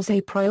he calls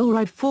a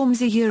priori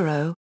forms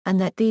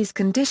and that these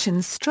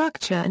conditions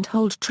structure and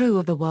hold true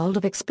of the world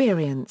of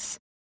experience.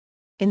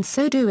 In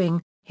so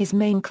doing, his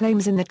main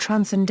claims in the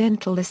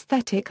transcendental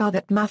aesthetic are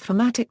that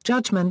mathematic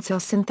judgments are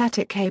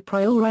synthetic a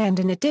priori and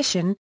in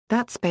addition,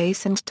 that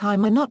space and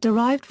time are not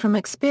derived from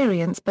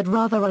experience but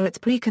rather are its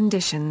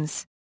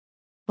preconditions.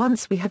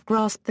 Once we have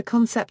grasped the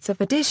concepts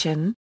of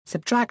addition,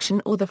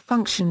 subtraction or the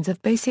functions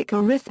of basic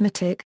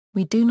arithmetic,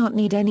 we do not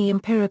need any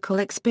empirical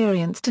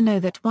experience to know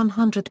that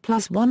 100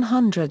 plus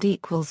 100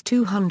 equals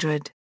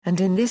 200,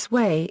 and in this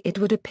way it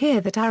would appear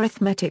that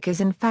arithmetic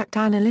is in fact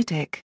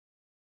analytic.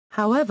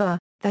 However,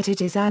 that it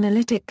is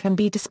analytic can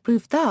be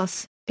disproved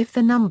thus. If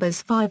the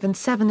numbers 5 and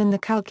 7 in the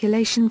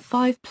calculation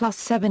 5 plus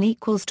 7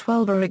 equals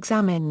 12 are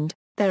examined,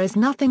 there is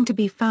nothing to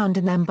be found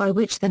in them by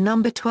which the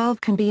number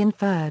 12 can be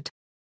inferred.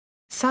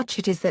 Such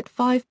it is that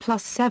 5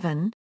 plus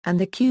 7, and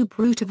the cube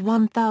root of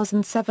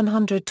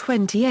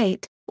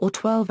 1728, or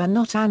 12 are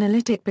not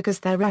analytic because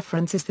their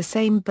reference is the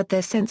same but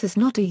their sense is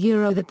not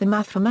that the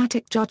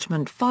mathematic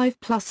judgment 5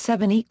 plus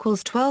 7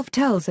 equals 12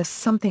 tells us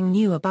something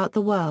new about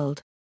the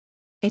world.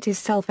 It is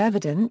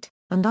self-evident,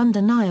 and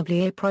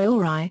undeniably a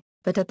priori,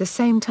 but at the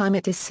same time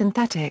it is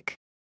synthetic.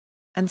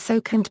 And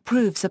so Kant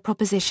proves a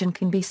proposition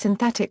can be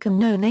synthetic and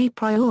known a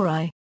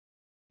priori.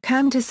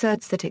 Kant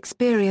asserts that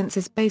experience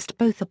is based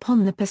both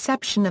upon the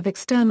perception of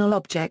external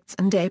objects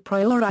and a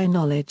priori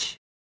knowledge.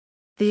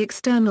 The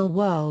external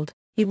world,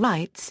 he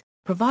writes,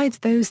 provides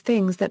those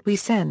things that we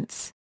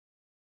sense.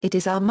 It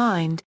is our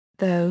mind,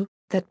 though,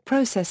 that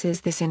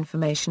processes this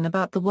information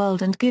about the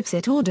world and gives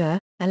it order,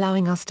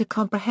 allowing us to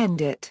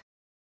comprehend it.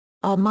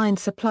 Our mind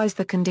supplies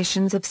the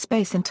conditions of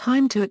space and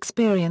time to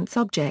experience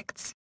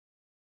objects.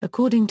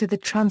 According to the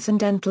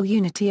transcendental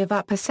unity of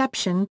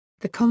apperception,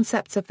 the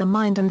concepts of the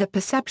mind and the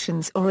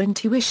perceptions or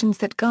intuitions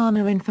that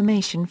garner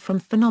information from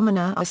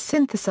phenomena are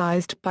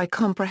synthesized by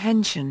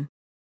comprehension.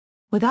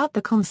 Without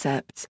the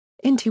concepts,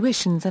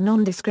 intuitions are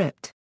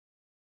nondescript.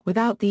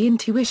 Without the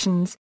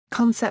intuitions,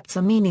 concepts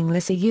are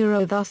meaningless.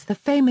 Thus the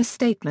famous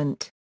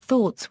statement,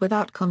 thoughts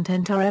without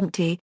content are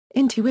empty,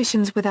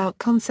 intuitions without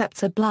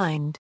concepts are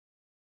blind.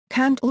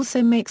 Kant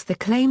also makes the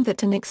claim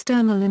that an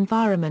external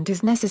environment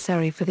is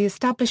necessary for the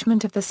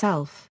establishment of the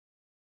self.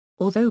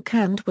 Although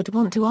Kant would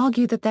want to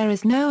argue that there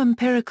is no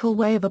empirical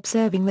way of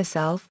observing the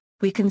self,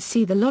 we can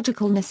see the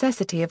logical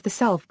necessity of the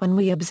self when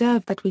we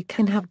observe that we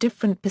can have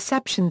different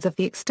perceptions of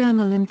the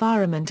external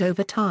environment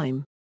over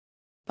time.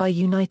 By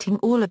uniting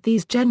all of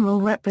these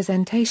general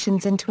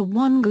representations into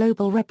one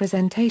global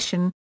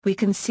representation, we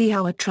can see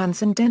how a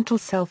transcendental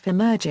self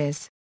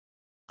emerges.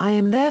 I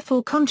am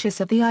therefore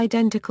conscious of the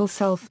identical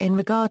self in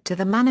regard to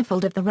the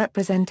manifold of the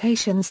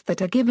representations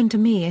that are given to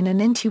me in an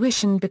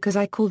intuition because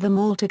I call them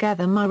all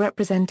together my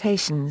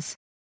representations.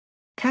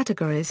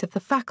 Categories of the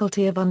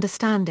faculty of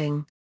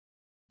understanding.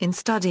 In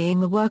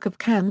studying the work of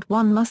Kant,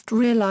 one must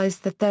realize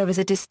that there is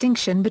a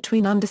distinction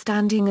between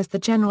understanding as the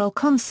general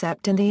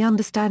concept and the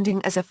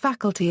understanding as a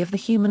faculty of the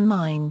human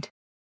mind.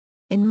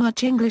 In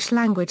much English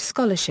language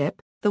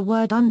scholarship, the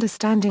word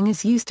understanding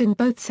is used in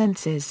both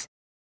senses.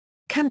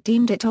 Kant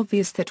deemed it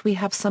obvious that we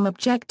have some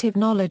objective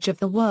knowledge of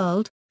the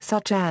world,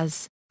 such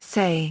as,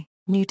 say,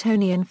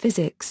 Newtonian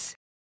physics.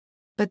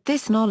 But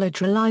this knowledge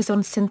relies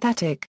on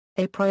synthetic,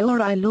 a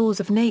priori laws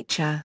of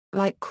nature,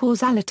 like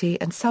causality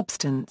and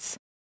substance.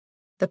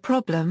 The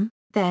problem,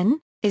 then,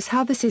 is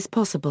how this is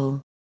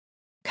possible.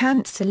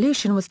 Kant's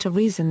solution was to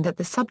reason that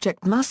the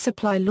subject must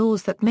supply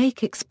laws that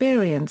make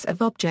experience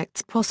of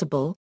objects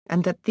possible,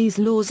 and that these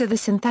laws are the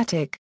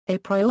synthetic, a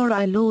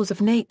priori laws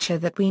of nature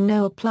that we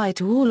know apply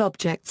to all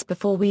objects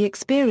before we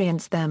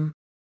experience them.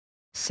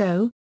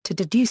 So, to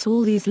deduce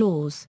all these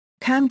laws,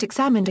 Kant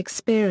examined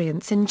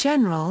experience in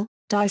general,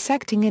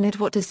 dissecting in it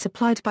what is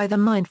supplied by the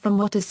mind from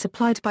what is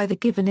supplied by the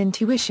given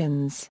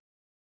intuitions.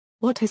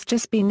 What has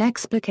just been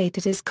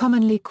explicated is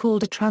commonly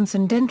called a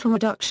transcendental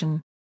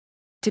reduction.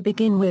 To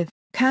begin with,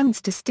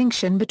 Kant's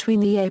distinction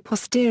between the a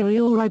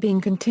posteriori being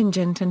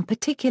contingent and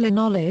particular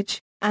knowledge,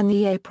 and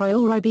the a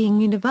priori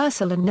being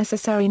universal and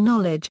necessary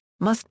knowledge,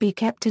 must be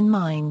kept in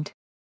mind.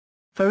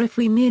 For if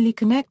we merely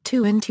connect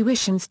two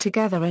intuitions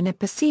together in a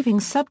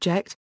perceiving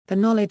subject, the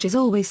knowledge is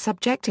always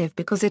subjective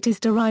because it is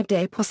derived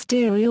a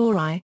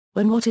posteriori,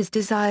 when what is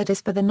desired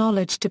is for the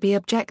knowledge to be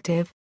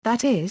objective,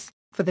 that is,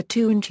 for the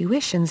two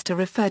intuitions to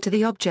refer to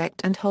the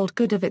object and hold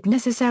good of it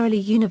necessarily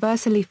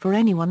universally for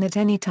anyone at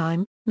any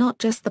time, not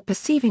just the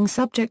perceiving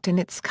subject in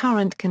its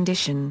current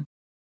condition.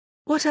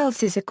 What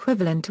else is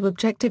equivalent to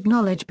objective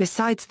knowledge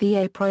besides the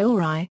a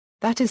priori,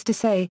 that is to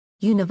say,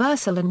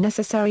 universal and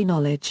necessary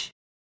knowledge?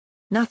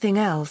 Nothing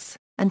else,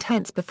 and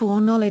hence before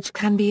knowledge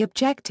can be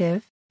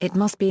objective, it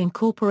must be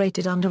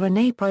incorporated under an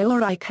a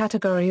priori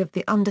category of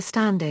the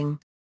understanding.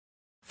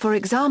 For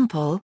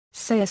example,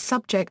 say a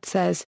subject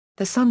says,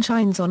 "The sun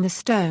shines on the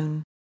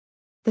stone."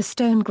 The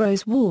stone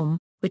grows warm,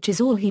 which is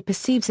all he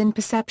perceives in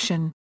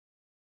perception.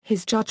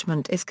 His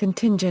judgment is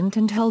contingent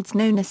and holds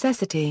no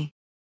necessity.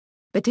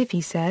 But if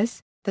he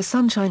says, "The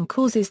sunshine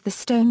causes the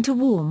stone to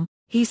warm,"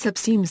 he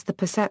subsumes the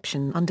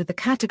perception under the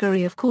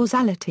category of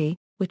causality,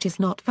 which is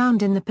not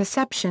found in the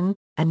perception,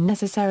 and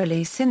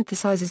necessarily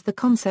synthesizes the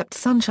concept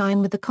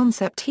sunshine with the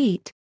concept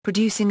heat,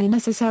 producing a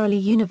necessarily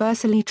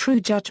universally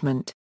true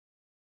judgment.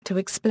 To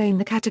explain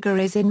the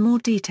categories in more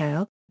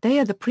detail, they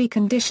are the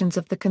preconditions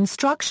of the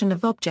construction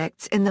of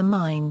objects in the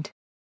mind.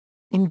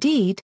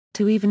 Indeed,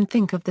 to even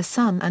think of the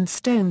sun and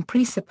stone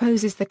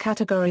presupposes the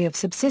category of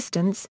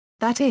subsistence,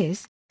 that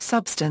is,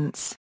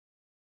 substance.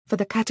 For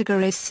the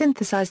categories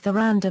synthesize the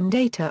random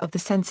data of the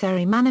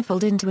sensory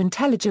manifold into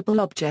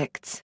intelligible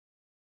objects.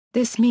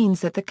 This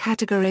means that the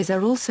categories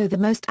are also the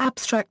most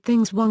abstract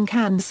things one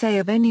can say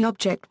of any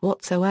object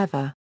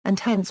whatsoever, and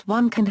hence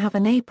one can have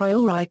an a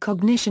priori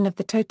cognition of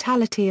the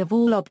totality of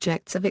all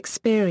objects of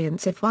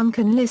experience if one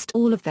can list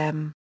all of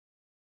them.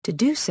 To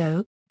do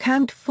so,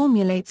 Kant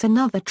formulates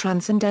another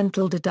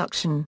transcendental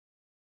deduction.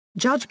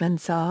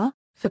 Judgments are,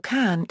 for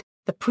Kant,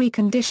 the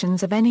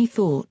preconditions of any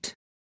thought.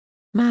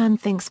 Man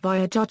thinks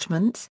via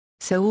judgments,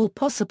 so all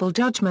possible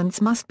judgments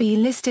must be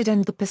listed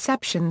and the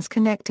perceptions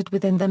connected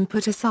within them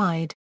put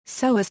aside,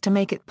 so as to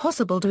make it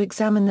possible to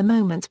examine the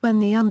moments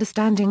when the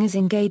understanding is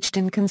engaged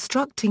in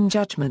constructing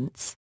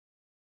judgments.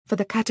 For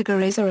the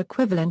categories are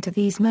equivalent to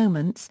these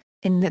moments,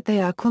 in that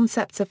they are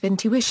concepts of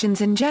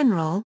intuitions in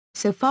general,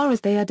 so far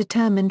as they are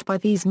determined by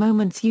these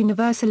moments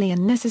universally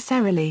and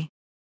necessarily.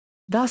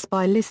 Thus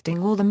by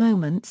listing all the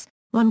moments,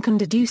 one can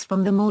deduce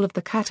from them all of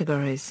the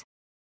categories.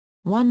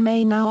 One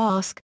may now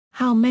ask,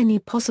 how many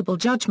possible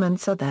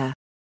judgments are there?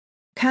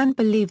 Kant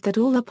believed that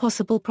all the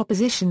possible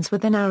propositions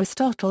within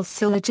Aristotle's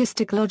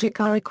syllogistic logic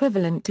are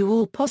equivalent to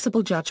all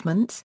possible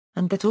judgments,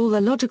 and that all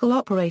the logical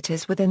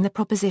operators within the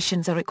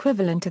propositions are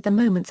equivalent to the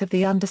moments of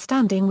the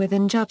understanding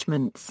within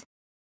judgments.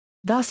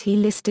 Thus he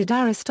listed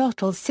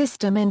Aristotle's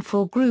system in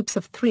four groups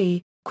of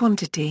three: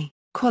 quantity,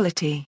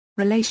 quality,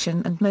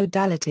 relation and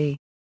modality.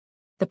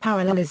 The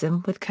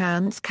parallelism with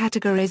Kant's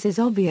categories is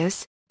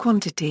obvious: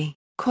 quantity,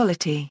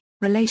 quality,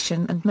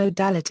 relation and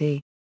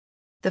modality.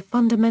 the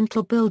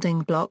fundamental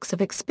building blocks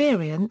of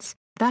experience,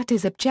 that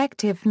is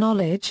objective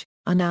knowledge,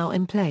 are now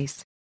in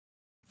place.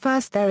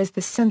 First there is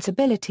the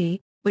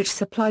sensibility, which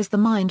supplies the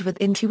mind with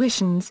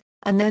intuitions,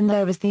 and then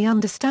there is the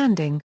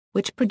understanding,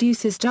 which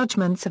produces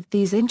judgments of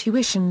these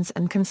intuitions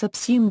and can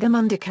subsume them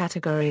under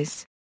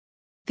categories.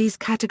 These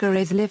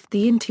categories lift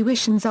the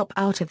intuitions up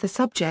out of the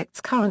subject's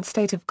current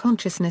state of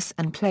consciousness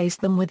and place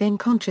them within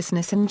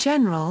consciousness in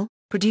general,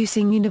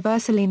 producing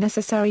universally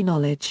necessary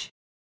knowledge.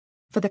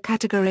 For the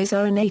categories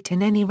are innate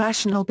in any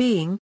rational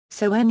being,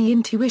 so any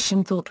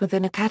intuition thought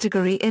within a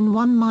category in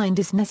one mind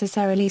is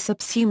necessarily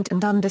subsumed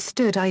and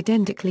understood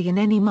identically in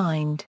any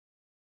mind.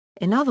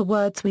 In other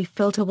words, we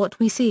filter what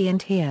we see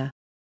and hear.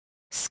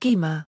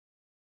 Schema.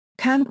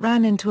 Kant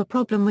ran into a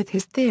problem with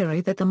his theory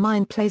that the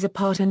mind plays a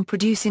part in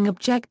producing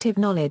objective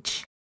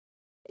knowledge.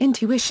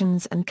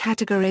 Intuitions and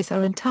categories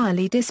are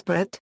entirely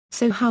disparate,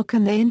 so how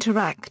can they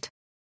interact?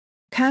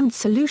 Kant's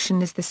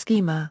solution is the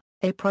schema,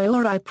 a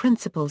priori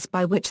principles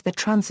by which the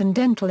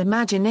transcendental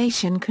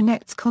imagination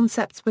connects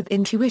concepts with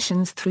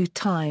intuitions through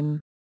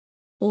time.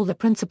 All the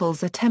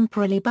principles are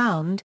temporally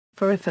bound,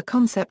 for if a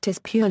concept is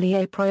purely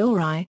a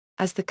priori,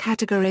 as the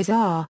categories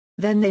are,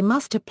 then they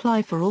must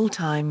apply for all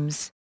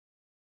times.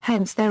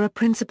 Hence there are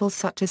principles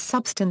such as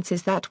substance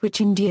is that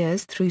which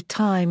endures through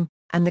time,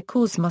 and the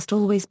cause must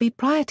always be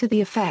prior to the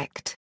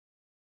effect.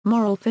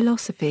 Moral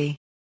philosophy.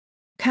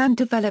 Kant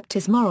developed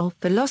his moral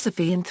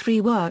philosophy in three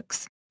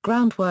works: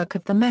 Groundwork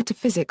of the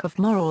Metaphysics of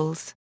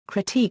Morals,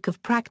 Critique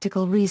of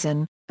Practical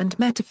Reason, and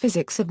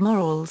Metaphysics of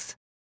Morals.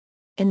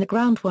 In the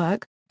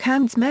groundwork,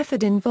 Kant's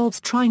method involves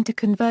trying to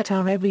convert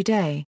our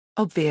everyday,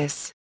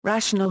 obvious,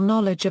 rational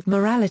knowledge of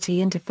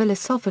morality into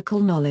philosophical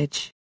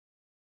knowledge.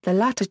 The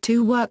latter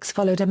two works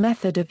followed a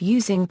method of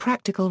using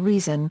practical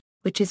reason,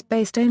 which is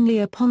based only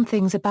upon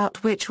things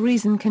about which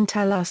reason can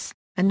tell us,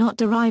 and not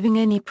deriving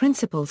any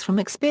principles from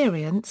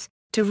experience,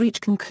 to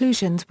reach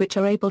conclusions which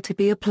are able to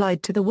be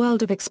applied to the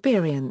world of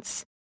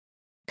experience.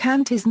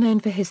 Kant is known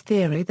for his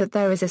theory that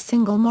there is a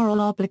single moral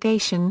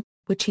obligation,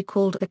 which he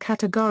called the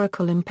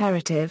categorical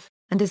imperative,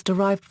 and is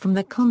derived from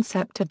the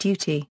concept of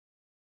duty.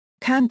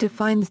 Kant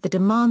defines the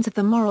demands of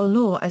the moral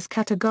law as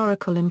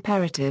categorical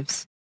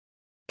imperatives.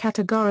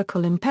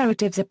 Categorical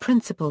imperatives are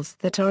principles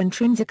that are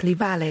intrinsically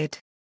valid.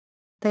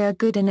 They are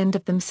good in and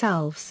of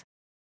themselves.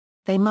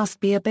 They must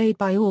be obeyed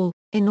by all,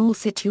 in all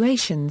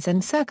situations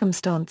and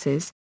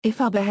circumstances,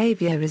 if our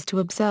behavior is to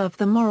observe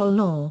the moral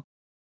law.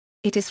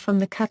 It is from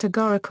the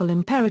categorical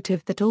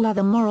imperative that all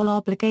other moral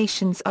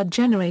obligations are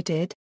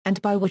generated,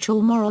 and by which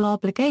all moral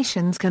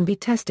obligations can be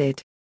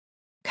tested.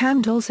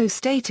 Kant also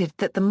stated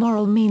that the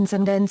moral means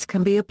and ends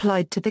can be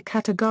applied to the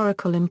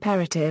categorical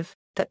imperative,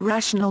 that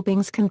rational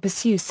beings can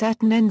pursue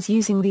certain ends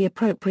using the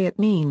appropriate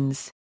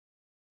means.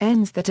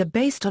 Ends that are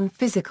based on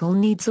physical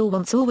needs or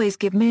wants always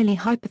give merely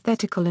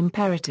hypothetical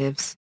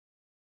imperatives.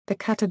 The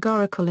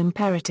categorical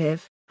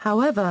imperative,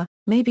 however,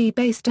 may be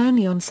based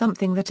only on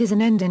something that is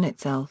an end in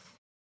itself.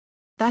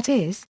 That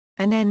is,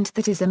 an end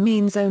that is a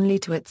means only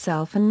to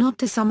itself and not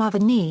to some other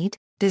need,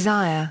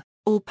 desire,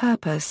 or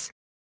purpose.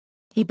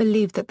 He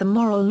believed that the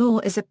moral law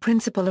is a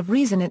principle of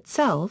reason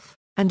itself,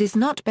 and is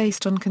not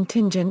based on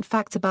contingent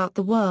facts about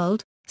the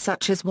world,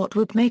 such as what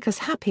would make us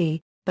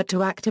happy, but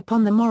to act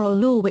upon the moral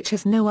law which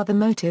has no other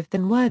motive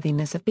than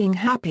worthiness of being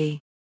happy.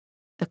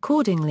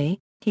 Accordingly,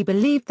 he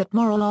believed that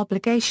moral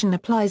obligation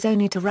applies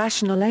only to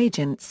rational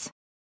agents.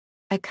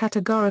 A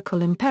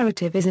categorical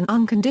imperative is an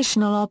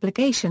unconditional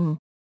obligation.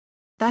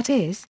 That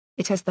is,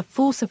 it has the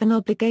force of an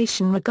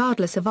obligation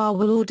regardless of our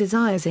will or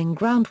desires. In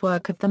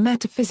Groundwork of the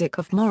Metaphysics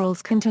of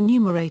Morals, Kant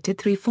enumerated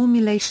three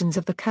formulations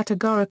of the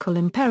categorical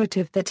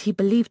imperative that he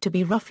believed to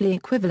be roughly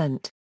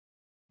equivalent.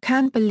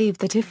 Kant believed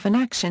that if an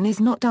action is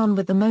not done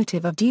with the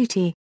motive of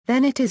duty,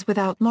 then it is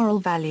without moral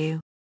value.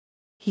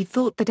 He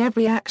thought that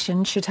every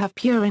action should have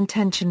pure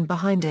intention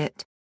behind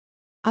it.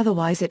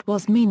 Otherwise it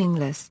was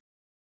meaningless.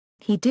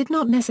 He did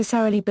not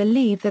necessarily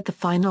believe that the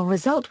final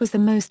result was the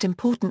most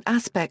important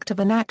aspect of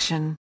an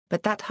action,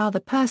 but that how the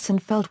person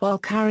felt while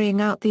carrying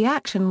out the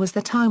action was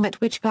the time at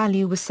which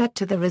value was set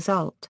to the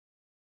result.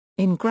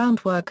 In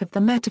Groundwork of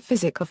the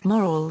Metaphysics of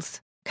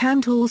Morals,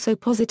 Kant also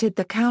posited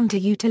the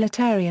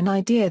counter-utilitarian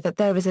idea that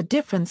there is a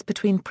difference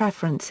between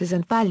preferences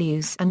and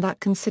values, and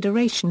that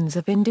considerations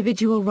of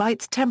individual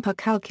rights temper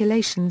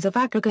calculations of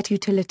aggregate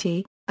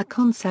utility, a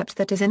concept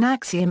that is an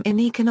axiom in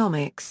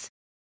economics.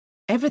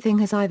 Everything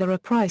has either a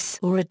price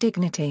or a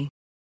dignity.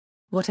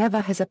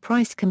 Whatever has a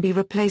price can be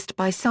replaced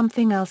by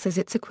something else as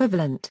its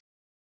equivalent.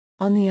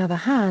 On the other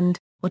hand,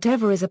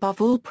 whatever is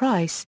above all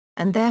price,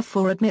 and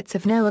therefore admits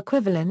of no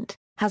equivalent,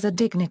 has a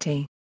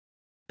dignity.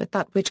 But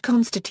that which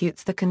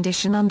constitutes the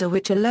condition under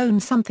which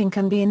alone something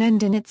can be an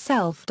end in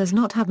itself does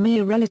not have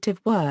mere relative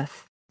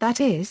worth,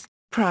 that is,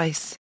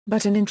 price,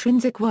 but an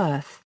intrinsic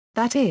worth,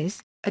 that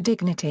is, a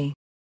dignity.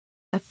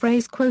 A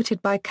phrase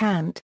quoted by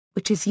Kant,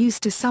 which is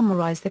used to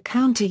summarize the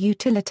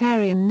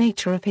counter-utilitarian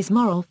nature of his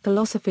moral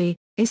philosophy,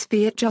 is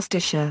fiat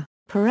justitia,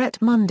 per et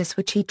mundus,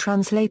 which he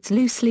translates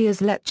loosely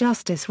as let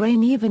justice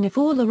reign even if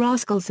all the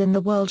rascals in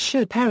the world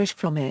should perish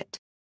from it.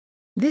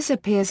 This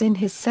appears in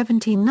his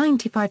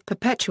 1795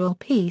 Perpetual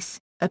Peace,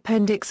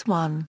 Appendix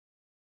 1.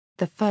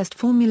 The first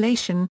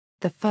formulation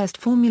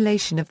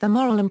of the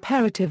moral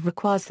imperative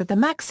requires that the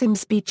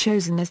maxims be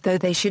chosen as though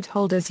they should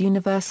hold as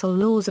universal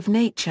laws of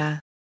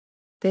nature.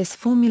 This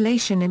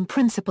formulation in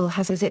principle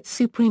has as its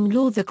supreme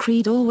law the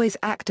creed always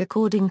act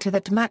according to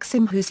that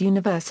maxim whose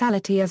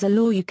universality as a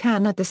law you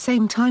can at the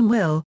same time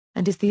will,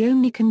 and is the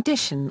only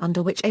condition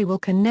under which a will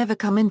can never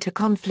come into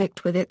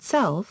conflict with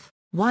itself.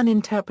 One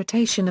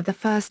interpretation of the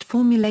first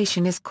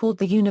formulation is called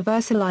the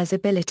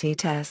universalizability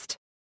test.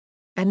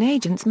 An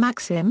agent's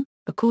maxim,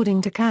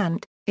 according to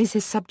Kant, is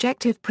his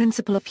subjective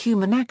principle of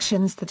human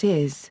actions, that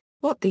is,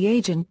 what the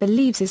agent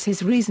believes is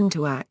his reason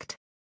to act.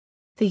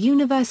 The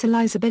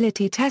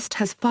universalizability test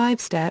has 5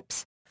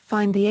 steps.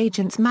 Find the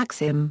agent's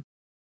maxim.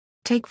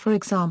 Take for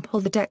example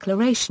the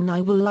declaration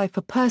 "I will lie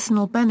for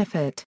personal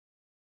benefit."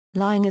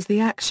 Lying is the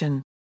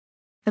action.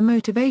 The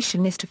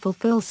motivation is to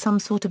fulfill some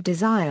sort of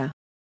desire.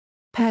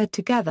 Paired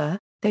together,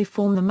 they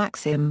form the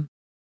maxim.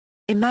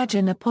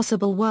 Imagine a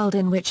possible world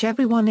in which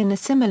everyone in a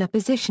similar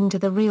position to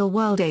the real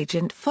world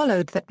agent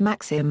followed that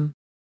maxim,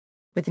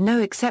 with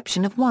no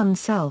exception of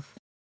oneself.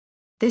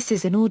 This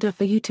is in order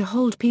for you to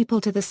hold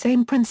people to the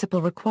same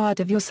principle required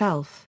of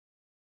yourself.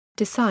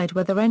 Decide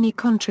whether any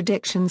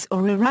contradictions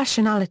or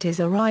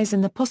irrationalities arise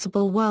in the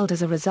possible world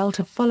as a result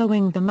of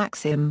following the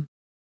maxim.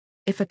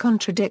 If a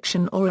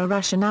contradiction or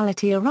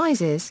irrationality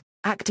arises,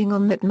 acting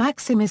on that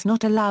maxim is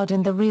not allowed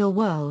in the real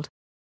world.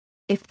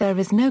 If there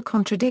is no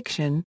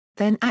contradiction,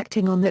 then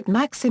acting on that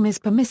maxim is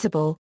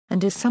permissible,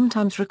 and is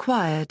sometimes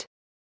required.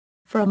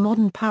 For a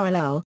modern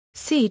parallel,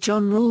 see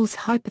John Rawls'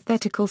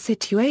 hypothetical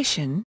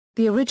situation,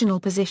 the original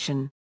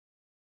position.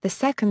 The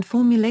second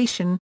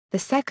formulation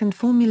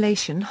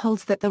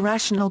holds that the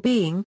rational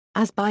being,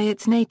 as by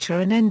its nature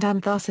an end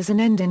and thus as an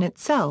end in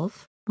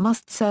itself,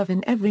 must serve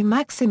in every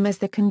maxim as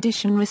the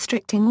condition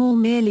restricting all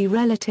merely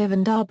relative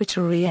and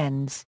arbitrary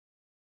ends.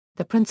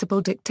 The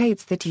principle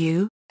dictates that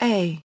you,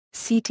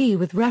 A.C.T.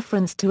 with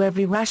reference to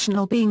every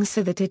rational being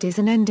so that it is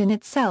an end in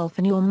itself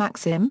in your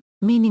maxim,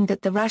 meaning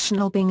that the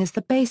rational being is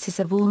the basis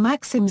of all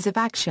maxims of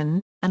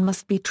action, and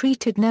must be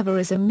treated never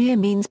as a mere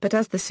means but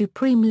as the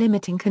supreme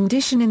limiting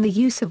condition in the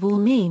use of all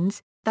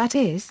means, that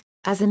is,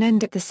 as an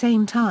end at the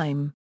same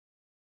time.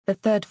 The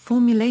third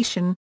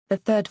formulation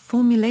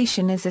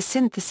is a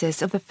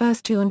synthesis of the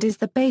first two and is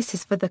the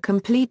basis for the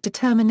complete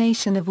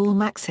determination of all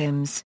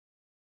maxims.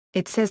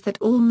 It says that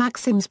all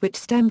maxims which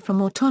stem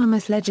from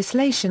autonomous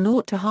legislation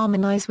ought to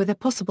harmonize with a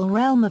possible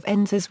realm of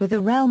ends as with a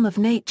realm of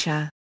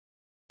nature.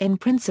 In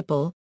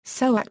principle,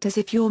 so act as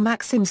if your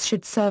maxims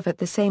should serve at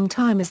the same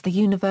time as the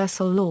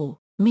universal law,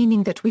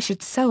 meaning that we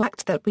should so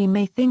act that we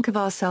may think of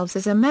ourselves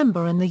as a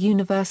member in the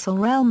universal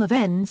realm of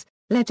ends,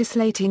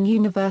 legislating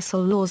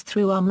universal laws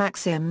through our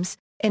maxims,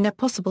 in a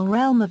possible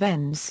realm of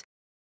ends.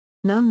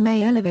 None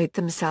may elevate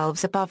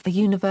themselves above the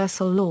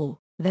universal law,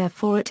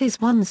 therefore it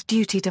is one's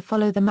duty to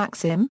follow the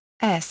maxim.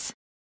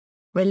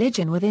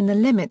 Religion within the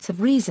limits of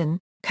reason.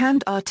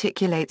 Kant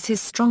articulates his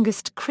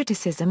strongest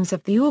criticisms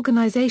of the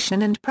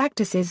organization and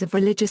practices of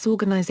religious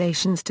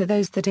organizations to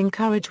those that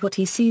encourage what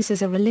he sees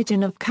as a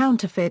religion of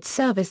counterfeit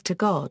service to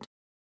God.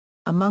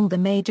 Among the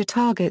major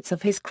targets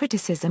of his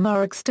criticism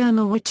are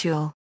external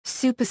ritual,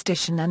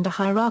 superstition and a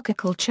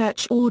hierarchical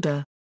church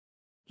order.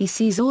 He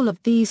sees all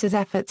of these as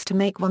efforts to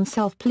make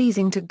oneself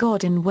pleasing to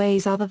God in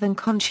ways other than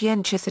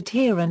conscientious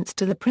adherence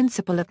to the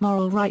principle of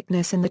moral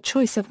rightness in the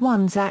choice of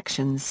one's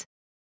actions.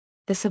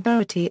 The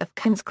severity of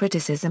Kant's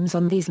criticisms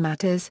on these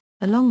matters,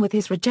 along with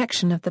his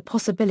rejection of the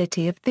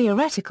possibility of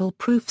theoretical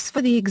proofs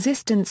for the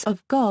existence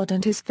of God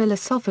and his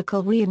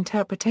philosophical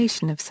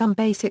reinterpretation of some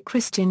basic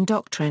Christian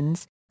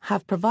doctrines,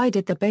 have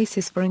provided the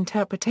basis for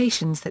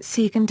interpretations that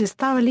see Kant as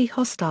thoroughly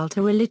hostile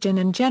to religion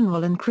in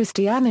general and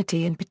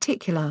Christianity in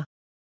particular.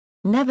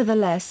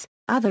 Nevertheless,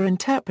 other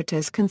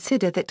interpreters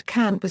consider that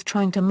Kant was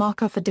trying to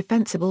mark off a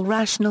defensible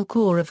rational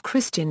core of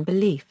Christian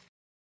belief.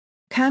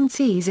 Kant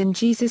sees in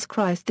Jesus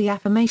Christ the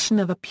affirmation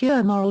of a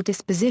pure moral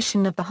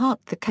disposition of the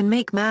heart that can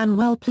make man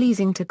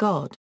well-pleasing to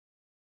God.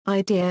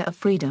 Idea of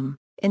freedom.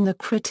 In the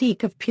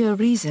Critique of Pure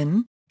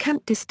Reason,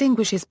 Kant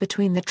distinguishes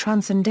between the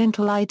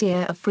transcendental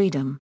idea of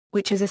freedom,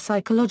 which as a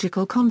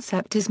psychological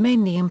concept is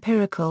mainly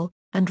empirical,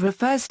 and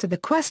refers to the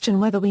question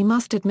whether we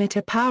must admit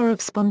a power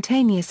of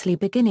spontaneously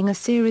beginning a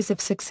series of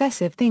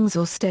successive things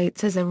or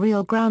states as a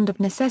real ground of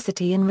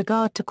necessity in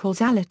regard to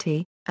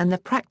causality, and the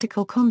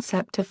practical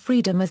concept of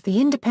freedom as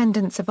the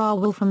independence of our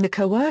will from the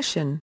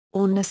coercion,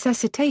 or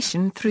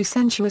necessitation through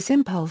sensuous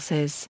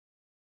impulses.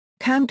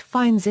 Kant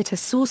finds it a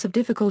source of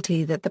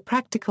difficulty that the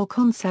practical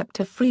concept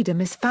of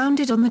freedom is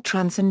founded on the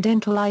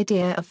transcendental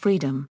idea of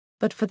freedom,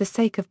 but for the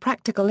sake of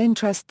practical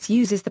interests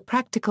uses the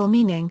practical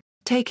meaning,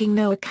 taking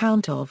no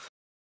account of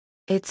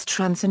its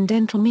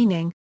transcendental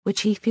meaning,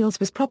 which he feels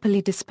was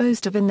properly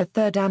disposed of in the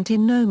third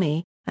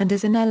antinomy, and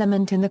as an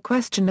element in the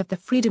question of the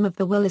freedom of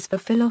the will is for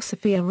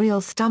philosophy a real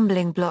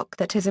stumbling block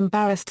that has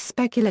embarrassed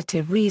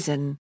speculative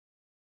reason.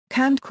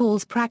 Kant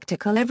calls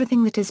practical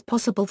everything that is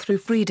possible through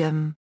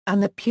freedom,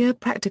 and the pure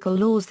practical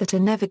laws that are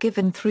never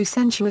given through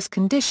sensuous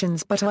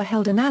conditions but are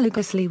held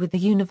analogously with the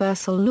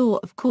universal law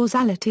of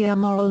causality are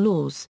moral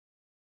laws.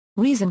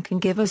 Reason can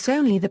give us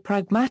only the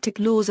pragmatic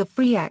laws of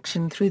free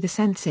action through the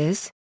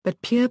senses,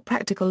 but pure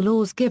practical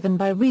laws given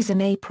by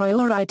reason a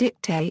priori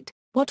dictate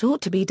what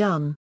ought to be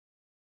done.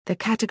 The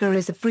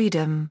categories of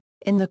freedom.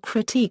 In the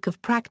Critique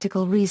of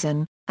Practical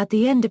Reason, at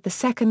the end of the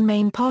second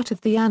main part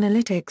of the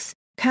Analytics,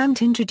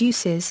 Kant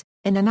introduces,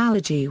 in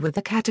analogy with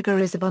the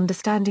categories of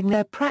understanding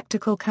their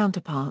practical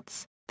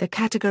counterparts, the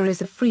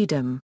categories of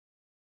freedom.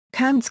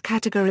 Kant's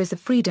categories of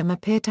freedom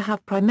appear to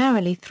have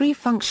primarily three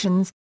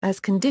functions, as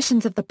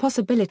conditions of the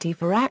possibility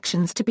for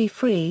actions to be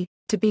free,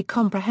 to be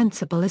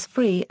comprehensible as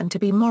free and to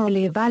be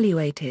morally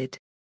evaluated.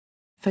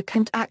 For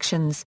Kant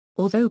actions,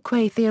 although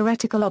qua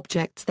theoretical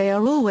objects they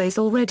are always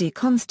already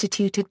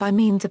constituted by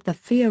means of the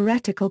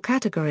theoretical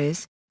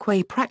categories,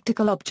 qua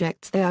practical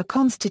objects they are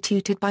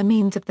constituted by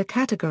means of the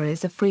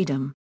categories of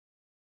freedom.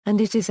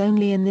 And it is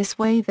only in this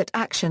way that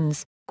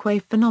actions, qua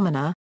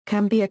phenomena,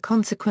 can be a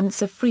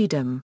consequence of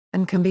freedom,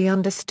 and can be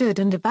understood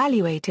and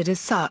evaluated as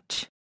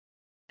such.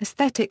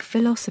 Aesthetic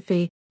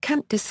philosophy.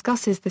 Kant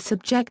discusses the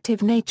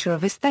subjective nature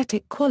of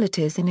aesthetic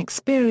qualities in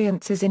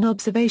experiences in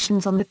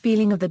observations on the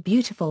feeling of the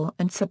beautiful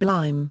and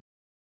sublime.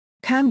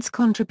 Kant's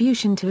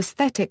contribution to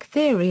aesthetic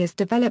theory is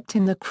developed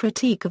in the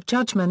Critique of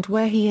Judgment,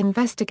 where he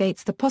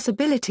investigates the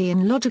possibility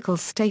and logical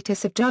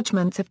status of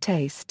judgments of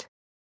taste.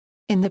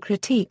 In the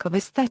Critique of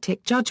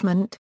Aesthetic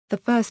Judgment, the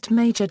first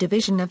major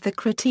division of the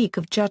Critique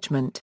of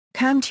Judgment,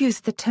 Kant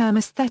used the term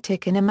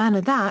aesthetic in a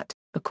manner that,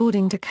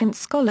 according to Kant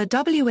scholar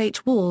W.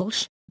 H.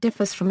 Walsh,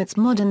 differs from its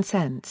modern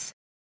sense.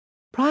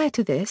 Prior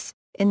to this,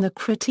 in the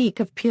Critique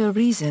of Pure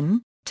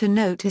Reason, to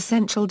note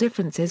essential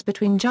differences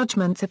between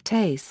judgments of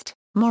taste,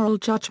 moral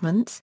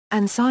judgments,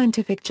 and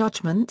scientific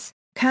judgments,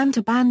 Kant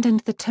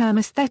abandoned the term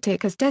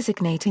aesthetic as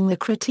designating the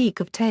critique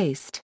of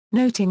taste,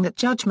 noting that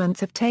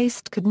judgments of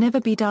taste could never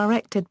be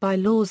directed by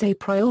laws a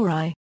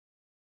priori.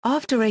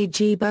 After A.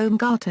 G.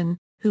 Baumgarten,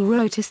 who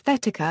wrote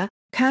Aesthetica,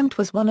 Kant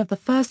was one of the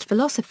first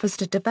philosophers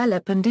to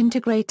develop and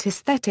integrate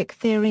aesthetic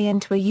theory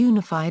into a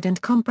unified and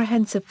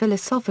comprehensive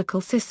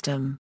philosophical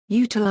system,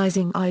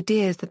 utilizing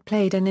ideas that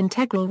played an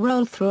integral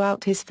role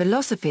throughout his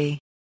philosophy.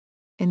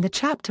 In the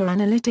chapter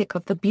Analytic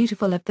of the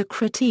Beautiful of the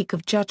Critique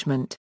of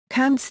Judgment,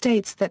 Kant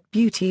states that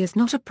beauty is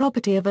not a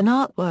property of an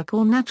artwork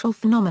or natural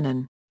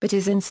phenomenon, but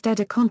is instead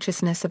a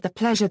consciousness of the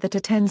pleasure that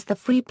attends the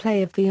free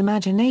play of the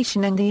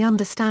imagination and the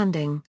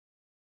understanding.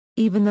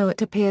 Even though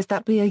it appears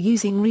that we are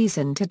using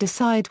reason to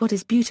decide what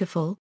is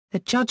beautiful, the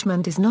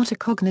judgment is not a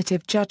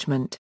cognitive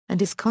judgment,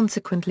 and is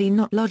consequently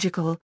not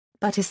logical,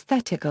 but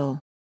aesthetical.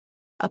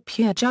 A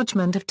pure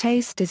judgment of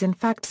taste is in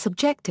fact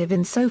subjective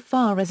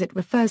insofar as it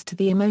refers to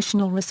the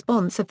emotional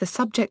response of the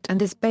subject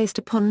and is based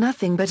upon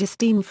nothing but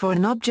esteem for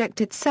an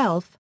object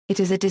itself. It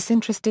is a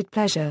disinterested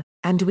pleasure,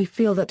 and we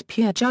feel that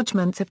pure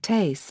judgments of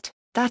taste,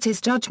 that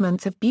is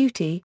judgments of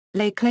beauty,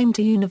 lay claim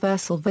to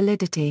universal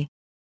validity.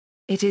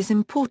 It is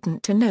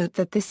important to note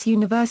that this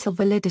universal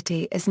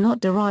validity is not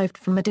derived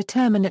from a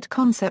determinate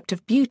concept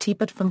of beauty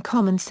but from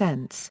common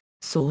sense,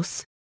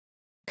 source.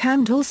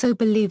 Kant also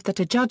believed that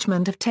a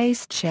judgment of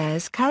taste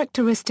shares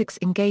characteristics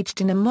engaged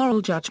in a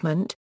moral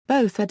judgment,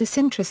 both are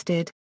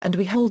disinterested, and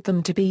we hold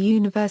them to be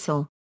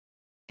universal.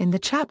 In the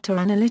chapter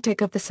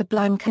Analytic of the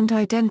Sublime, Kant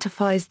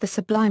identifies the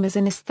sublime as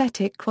an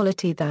aesthetic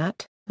quality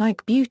that,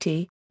 like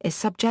beauty, is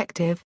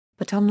subjective,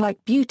 but unlike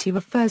beauty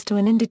refers to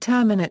an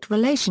indeterminate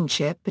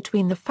relationship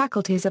between the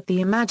faculties of the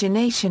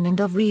imagination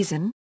and of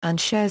reason, and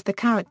shares the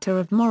character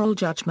of moral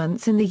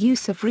judgments in the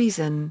use of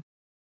reason.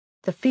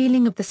 The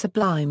feeling of the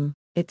sublime,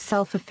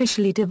 itself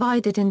officially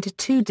divided into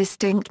two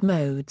distinct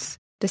modes,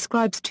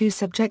 describes two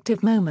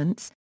subjective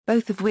moments,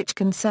 both of which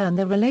concern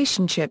the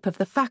relationship of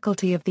the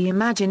faculty of the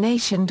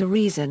imagination to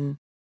reason.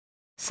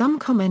 Some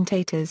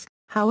commentators,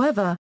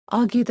 however,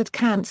 argue that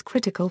Kant's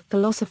critical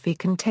philosophy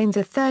contains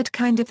a third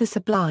kind of the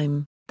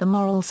sublime, the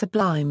moral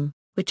sublime,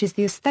 which is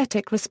the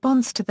aesthetic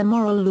response to the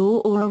moral law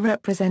or a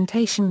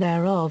representation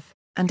thereof,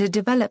 and a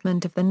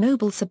development of the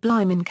noble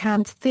sublime in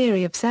Kant's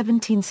theory of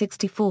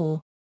 1764.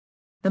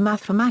 The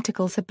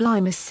mathematical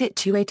sublime is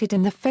situated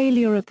in the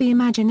failure of the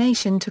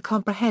imagination to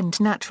comprehend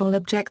natural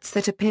objects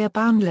that appear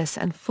boundless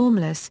and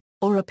formless,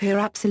 or appear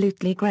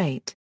absolutely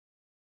great.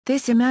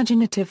 This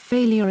imaginative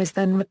failure is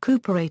then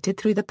recuperated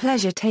through the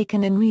pleasure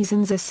taken in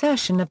reason's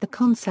assertion of the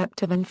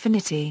concept of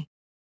infinity.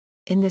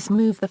 In this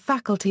move the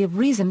faculty of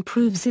reason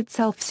proves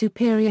itself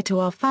superior to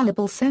our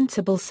fallible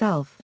sensible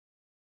self.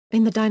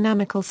 In the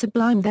dynamical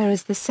sublime there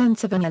is the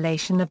sense of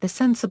annihilation of the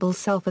sensible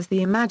self as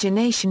the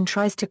imagination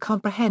tries to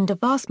comprehend a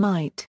vast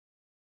might.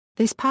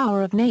 This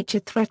power of nature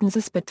threatens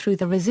us, but through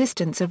the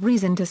resistance of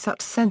reason to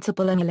such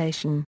sensible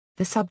annihilation,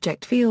 the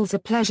subject feels a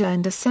pleasure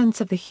and a sense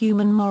of the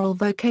human moral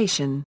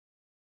vocation.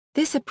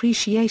 This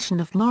appreciation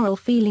of moral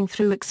feeling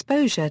through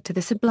exposure to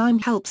the sublime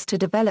helps to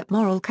develop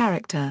moral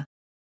character.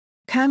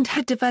 Kant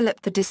had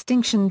developed the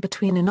distinction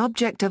between an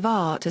object of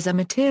art as a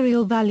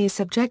material value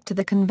subject to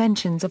the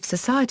conventions of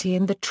society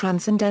and the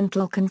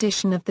transcendental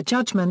condition of the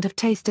judgment of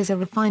taste as a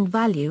refined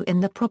value in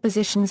the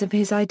propositions of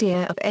his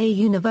idea of a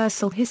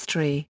universal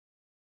history.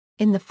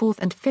 In the fourth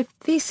and fifth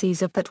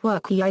theses of that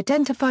work he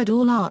identified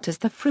all art as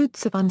the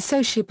fruits of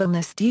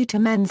unsociableness due to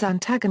men's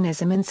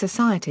antagonism in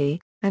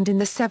society, and in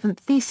the seventh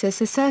thesis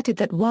asserted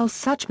that whilst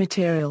such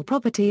material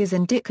property is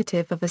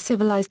indicative of a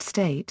civilized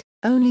state,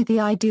 only the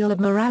ideal of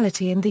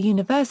morality and the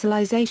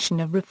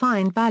universalization of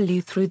refined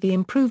value through the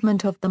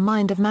improvement of the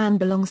mind of man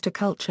belongs to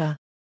culture.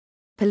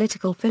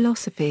 Political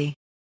philosophy.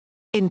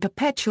 In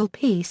Perpetual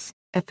Peace,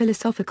 a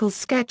philosophical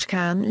sketch,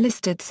 Kant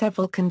listed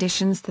several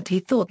conditions that he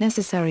thought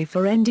necessary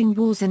for ending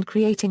wars and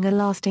creating a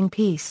lasting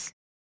peace.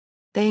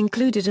 They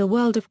included a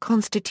world of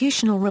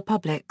constitutional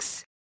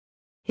republics.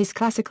 His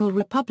classical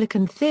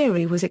republican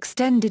theory was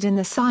extended in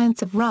The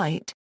Science of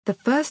Right, the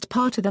first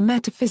part of the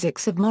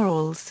metaphysics of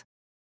morals.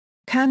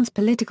 Kant's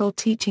political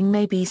teaching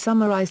may be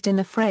summarized in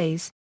a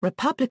phrase: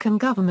 republican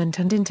government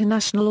and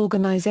international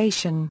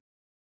organization.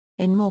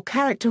 In more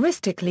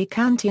characteristically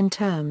Kantian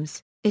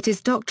terms, it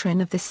is doctrine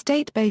of the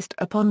state based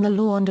upon the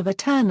law and of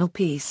eternal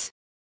peace.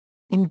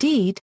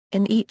 Indeed,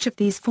 in each of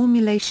these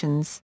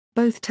formulations,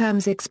 both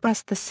terms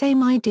express the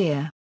same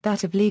idea,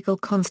 that of legal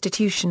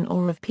constitution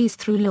or of peace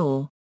through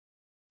law.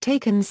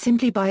 Taken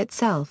simply by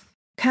itself,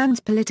 Kant's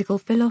political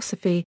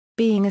philosophy,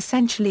 being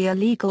essentially a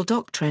legal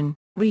doctrine,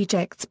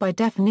 rejects by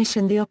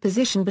definition the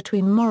opposition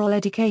between moral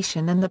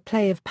education and the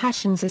play of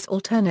passions as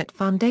alternate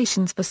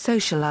foundations for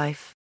social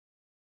life.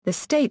 The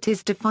state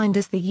is defined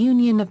as the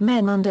union of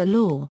men under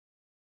law.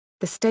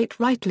 The state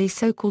rightly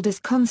so called is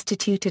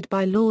constituted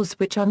by laws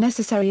which are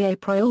necessary a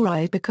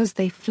priori because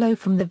they flow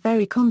from the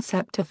very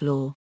concept of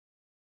law.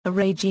 A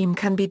regime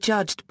can be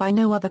judged by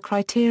no other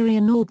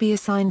criterion nor be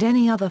assigned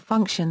any other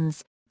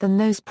functions than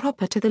those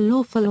proper to the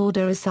lawful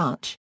order as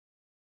such.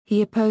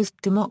 He opposed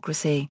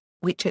democracy,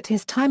 which at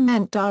his time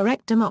meant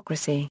direct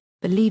democracy,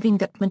 believing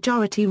that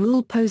majority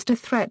rule posed a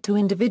threat to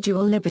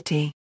individual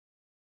liberty.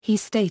 He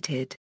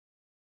stated,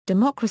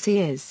 "Democracy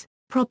is,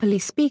 properly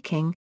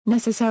speaking,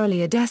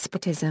 necessarily a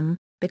despotism,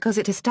 because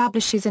it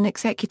establishes an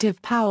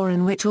executive power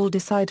in which all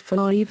decide for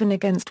or even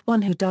against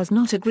one who does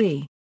not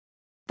agree.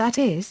 That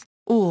is,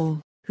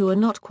 all, who are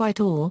not quite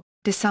all,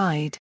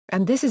 decide,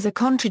 and this is a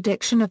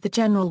contradiction of the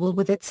general will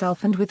with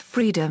itself and with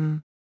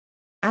freedom."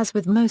 As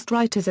with most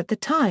writers at the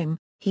time,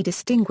 he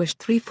distinguished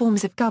three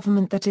forms of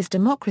government, that is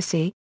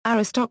democracy,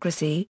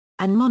 aristocracy,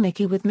 and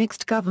monarchy, with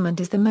mixed government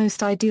as the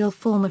most ideal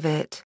form of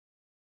it.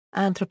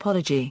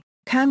 Anthropology.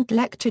 Kant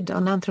lectured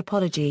on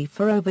anthropology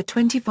for over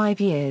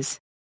 25 years.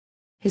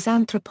 His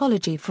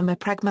Anthropology from a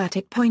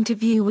Pragmatic Point of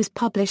View was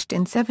published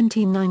in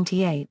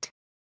 1798.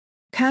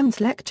 Kant's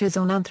lectures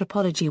on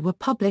anthropology were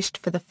published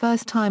for the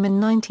first time in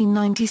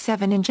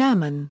 1997 in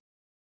German.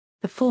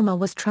 The former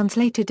was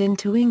translated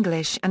into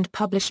English and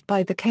published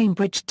by the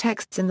Cambridge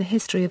Texts in the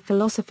History of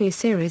Philosophy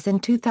series in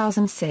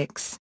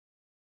 2006.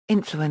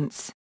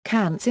 Influence.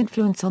 Kant's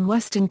influence on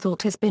Western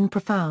thought has been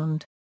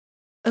profound.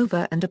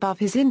 Over and above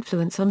his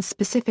influence on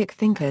specific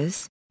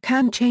thinkers,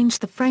 Kant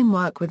changed the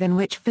framework within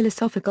which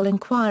philosophical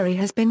inquiry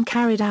has been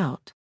carried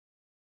out.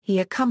 He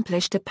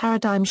accomplished a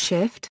paradigm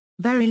shift.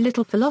 Very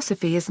little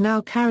philosophy is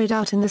now carried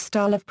out in the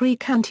style of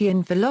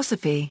pre-Kantian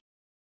philosophy.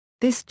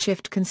 This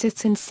shift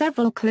consists in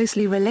several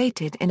closely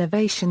related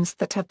innovations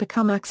that have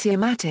become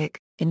axiomatic,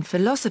 in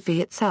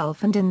philosophy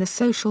itself and in the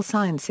social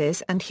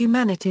sciences and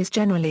humanities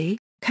generally: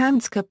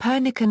 Kant's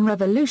Copernican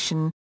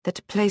revolution,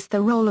 that placed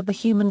the role of the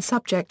human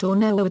subject or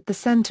knower at the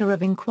center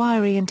of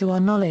inquiry into our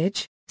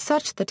knowledge,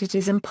 such that it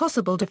is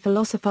impossible to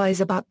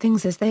philosophize about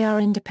things as they are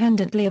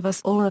independently of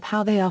us or of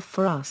how they are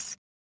for us.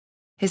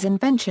 His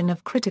invention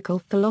of critical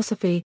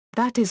philosophy,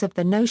 that is of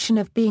the notion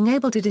of being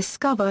able to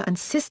discover and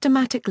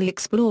systematically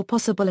explore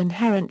possible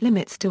inherent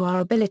limits to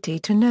our ability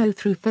to know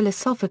through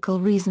philosophical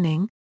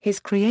reasoning, his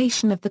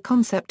creation of the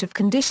concept of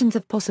conditions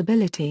of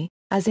possibility,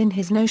 as in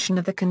his notion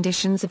of the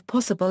conditions of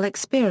possible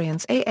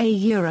experience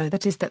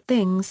that is that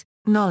things,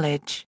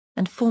 knowledge,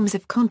 and forms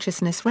of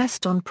consciousness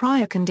rest on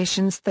prior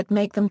conditions that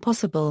make them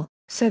possible,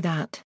 so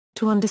that,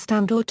 to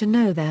understand or to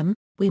know them,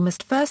 we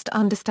must first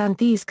understand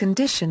these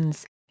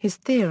conditions. His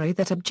theory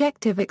that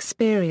objective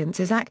experience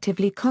is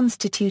actively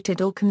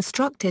constituted or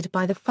constructed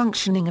by the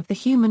functioning of the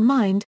human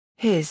mind,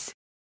 his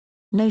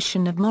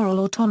notion of moral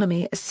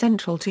autonomy as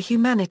central to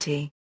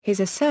humanity, his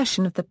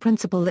assertion of the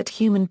principle that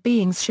human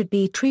beings should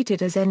be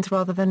treated as ends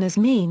rather than as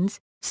means.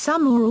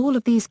 Some or all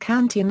of these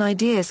Kantian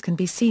ideas can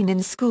be seen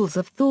in schools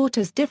of thought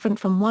as different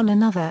from one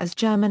another as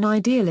German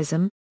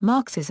idealism,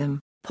 Marxism,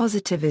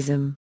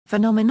 positivism,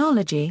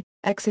 phenomenology,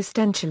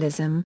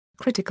 existentialism,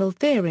 critical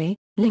theory,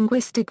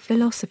 linguistic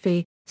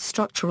philosophy,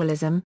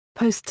 structuralism,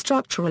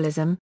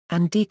 post-structuralism,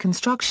 and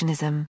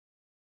deconstructionism.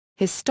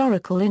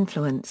 Historical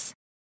influence.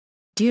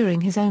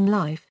 During his own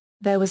life,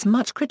 there was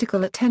much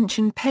critical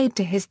attention paid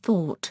to his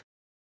thought.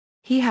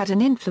 He had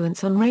an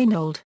influence on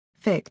Reinhold,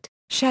 Fichte,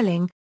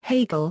 Schelling,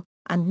 Hegel,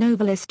 and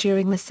Novalis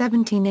during the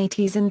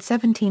 1780s and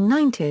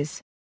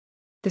 1790s.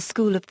 The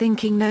school of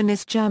thinking known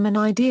as German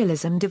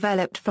idealism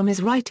developed from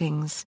his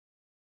writings.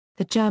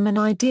 The German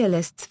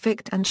idealists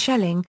Fichte and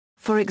Schelling,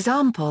 for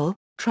example,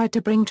 tried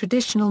to bring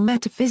traditional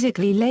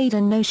metaphysically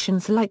laden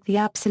notions like the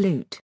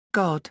absolute,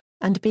 God,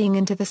 and being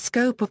into the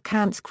scope of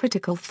Kant's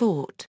critical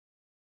thought.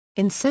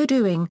 In so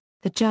doing,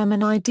 the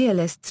German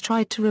idealists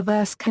tried to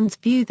reverse Kant's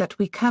view that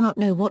we cannot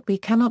know what we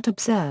cannot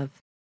observe.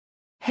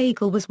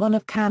 Hegel was one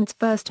of Kant's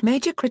first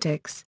major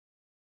critics.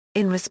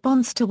 In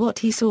response to what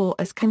he saw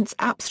as Kant's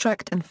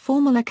abstract and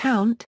formal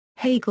account,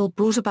 Hegel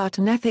brought about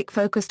an ethic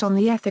focused on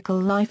the ethical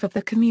life of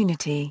the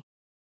community.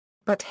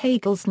 But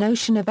Hegel's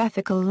notion of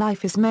ethical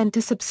life is meant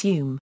to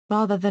subsume,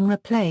 rather than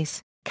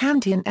replace,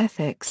 Kantian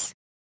ethics.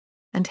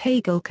 And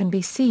Hegel can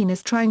be seen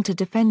as trying to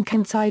defend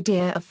Kant's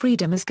idea of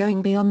freedom as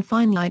going beyond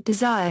finite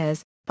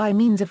desires, by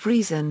means of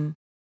reason.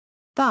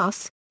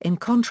 Thus, in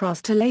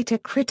contrast to later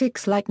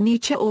critics like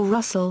Nietzsche or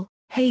Russell,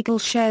 Hegel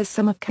shares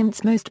some of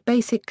Kant's most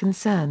basic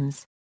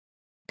concerns.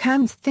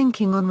 Kant's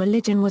thinking on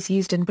religion was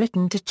used in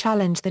Britain to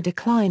challenge the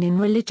decline in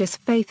religious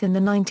faith in the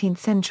 19th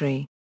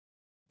century.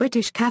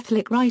 British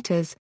Catholic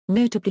writers,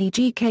 notably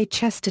G.K.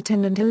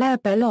 Chesterton and Hilaire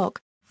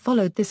Belloc,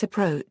 followed this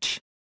approach.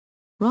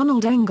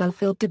 Ronald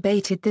Englefield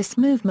debated this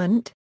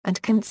movement,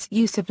 and Kant's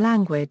use of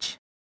language.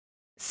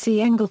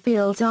 See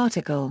Englefield's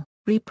article,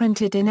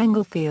 reprinted in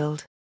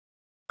Englefield.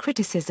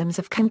 Criticisms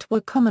of Kant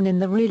were common in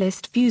the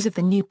realist views of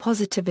the new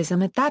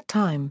positivism at that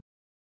time.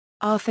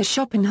 Arthur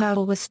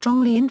Schopenhauer was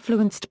strongly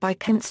influenced by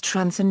Kant's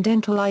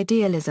transcendental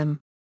idealism.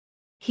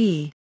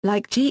 He,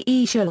 like G.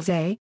 E.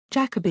 Schulze,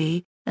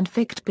 Jacobi, and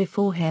Fichte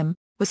before him,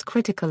 was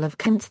critical of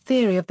Kant's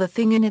theory of the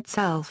thing in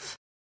itself.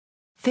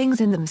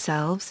 Things in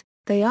themselves,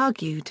 they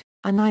argued,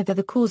 are neither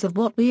the cause of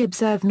what we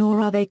observe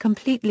nor are they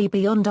completely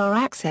beyond our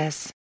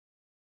access.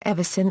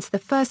 Ever since the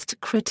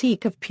first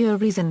critique of pure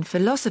reason,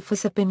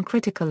 philosophers have been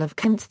critical of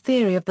Kant's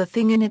theory of the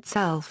thing in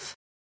itself.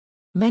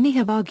 Many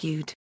have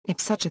argued, if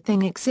such a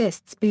thing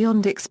exists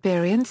beyond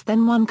experience,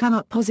 then one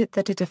cannot posit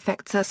that it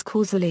affects us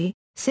causally,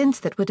 since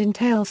that would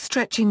entail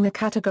stretching the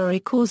category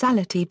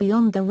causality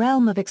beyond the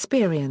realm of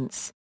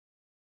experience.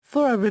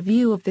 For a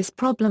review of this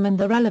problem and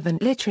the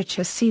relevant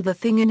literature, see The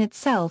Thing in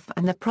Itself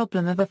and the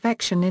Problem of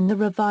Affection in the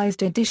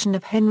revised edition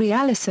of Henry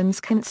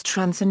Allison's Kant's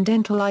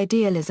Transcendental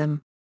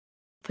Idealism.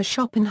 For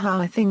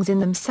Schopenhauer, things in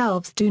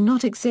themselves do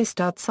not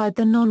exist outside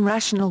the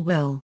non-rational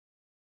will.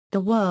 The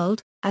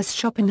world, as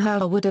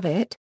Schopenhauer would have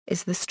it,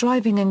 is the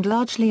striving and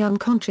largely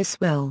unconscious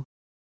will.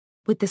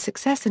 With the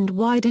success and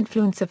wide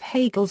influence of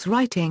Hegel's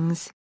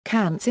writings,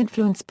 Kant's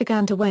influence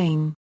began to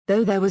wane,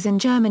 though there was in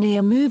Germany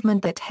a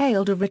movement that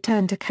hailed a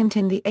return to Kant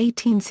in the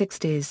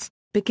 1860s,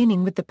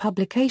 beginning with the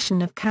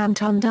publication of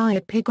Kant und die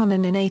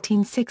Epigonen in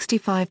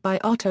 1865 by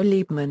Otto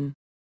Liebmann.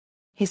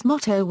 His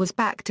motto was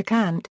 "Back to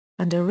Kant,"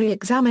 and a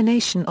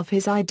re-examination of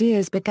his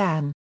ideas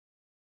began.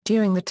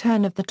 During the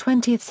turn of the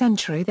 20th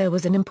century there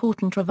was an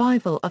important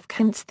revival of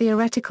Kant's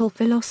theoretical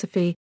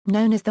philosophy,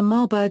 known as the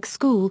Marburg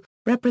School,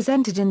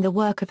 represented in the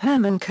work of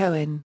Hermann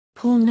Cohen,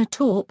 Paul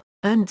Natorp,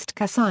 Ernst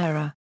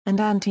Cassirer, and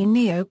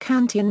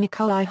anti-neo-Kantian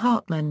Nikolai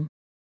Hartmann.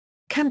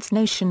 Kant's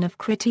notion of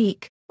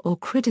critique, or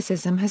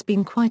criticism, has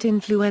been quite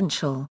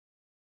influential.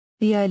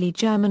 The early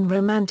German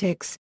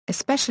Romantics,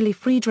 especially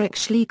Friedrich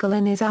Schlegel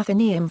in his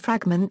Athenaeum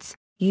fragments,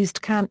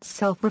 used Kant's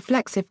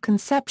self-reflexive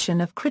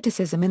conception of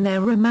criticism in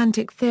their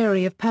romantic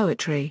theory of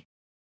poetry.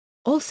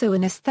 Also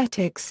in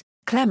aesthetics,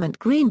 Clement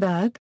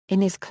Greenberg,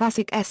 in his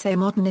classic essay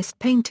Modernist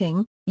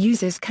Painting,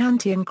 uses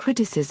Kantian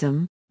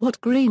criticism, what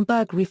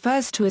Greenberg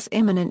refers to as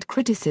immanent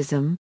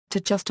criticism,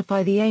 to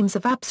justify the aims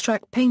of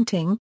abstract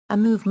painting, a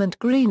movement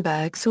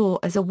Greenberg saw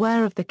as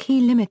aware of the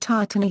key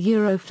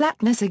limitation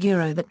flatness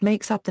that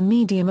makes up the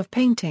medium of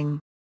painting.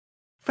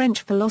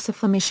 French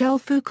philosopher Michel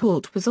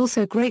Foucault was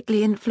also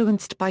greatly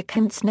influenced by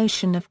Kant's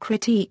notion of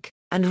critique,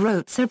 and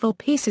wrote several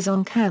pieces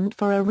on Kant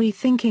for a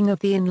rethinking of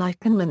the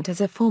Enlightenment as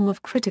a form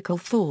of critical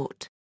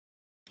thought.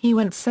 He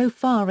went so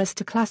far as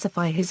to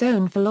classify his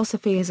own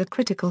philosophy as a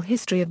critical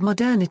history of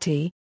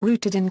modernity,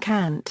 rooted in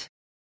Kant.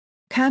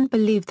 Kant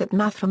believed that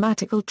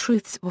mathematical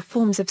truths were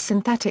forms of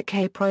synthetic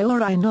a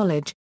priori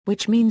knowledge,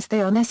 which means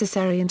they are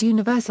necessary and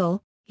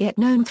universal, yet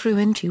known through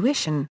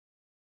intuition.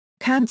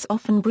 Kant's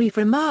often brief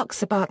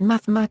remarks about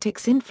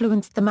mathematics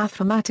influenced the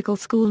mathematical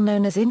school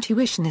known as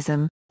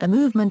intuitionism, a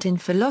movement in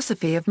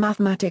philosophy of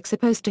mathematics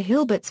opposed to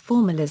Hilbert's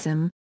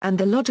formalism, and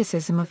the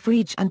logicism of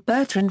Frege and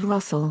Bertrand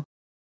Russell.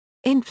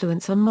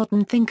 Influence on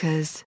modern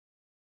thinkers.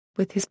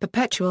 With his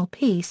Perpetual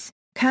Peace,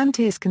 Kant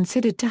is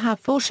considered to have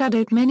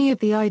foreshadowed many of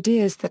the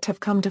ideas that have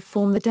come to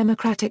form the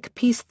democratic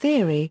peace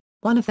theory,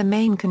 one of the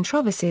main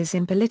controversies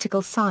in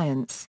political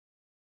science.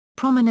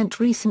 Prominent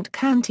recent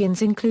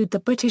Kantians include the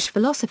British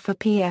philosopher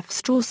P. F.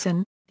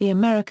 Strawson, the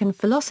American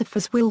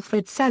philosophers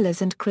Wilfrid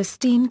Sellars and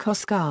Christine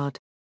Korsgaard.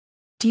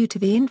 Due to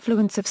the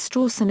influence of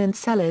Strawson and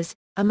Sellars,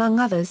 among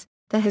others,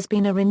 there has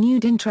been a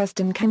renewed interest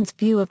in Kant's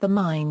view of the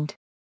mind.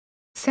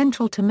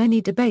 Central to many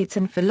debates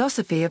in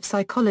philosophy of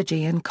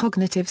psychology and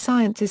cognitive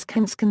science is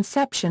Kant's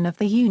conception of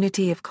the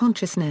unity of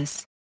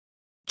consciousness.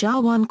 Jan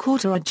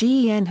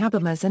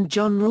Habermas and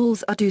John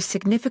Rawls are two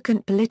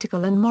significant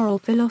political and moral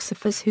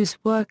philosophers whose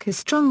work is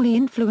strongly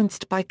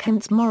influenced by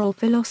Kant's moral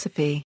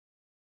philosophy.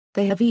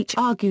 They have each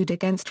argued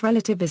against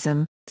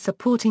relativism,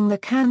 supporting the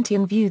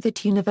Kantian view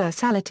that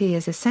universality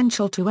is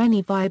essential to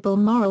any viable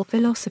moral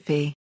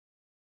philosophy.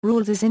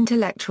 Rawls's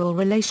intellectual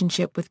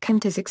relationship with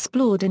Kant is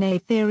explored in A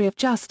Theory of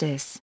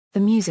Justice,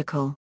 the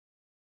musical,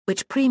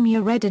 which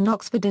Premier read in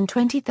Oxford in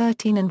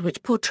 2013 and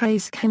which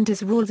portrays Kant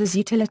as Rawls's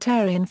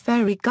utilitarian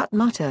fairy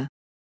godmother.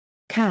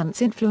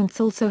 Kant's influence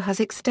also has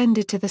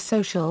extended to the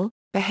social,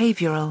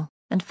 behavioral,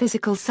 and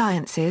physical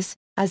sciences,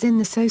 as in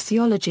the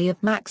sociology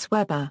of Max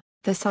Weber,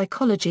 the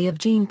psychology of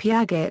Jean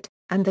Piaget,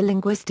 and the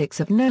linguistics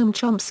of Noam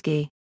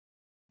Chomsky.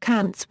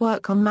 Kant's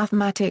work on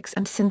mathematics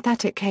and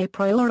synthetic a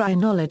priori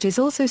knowledge is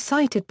also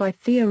cited by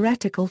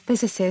theoretical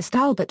physicist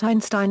Albert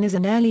Einstein as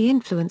an early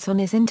influence on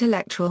his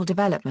intellectual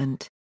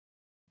development.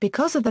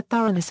 Because of the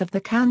thoroughness of the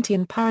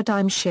Kantian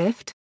paradigm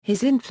shift,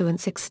 his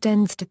influence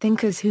extends to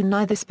thinkers who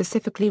neither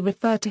specifically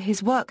refer to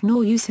his work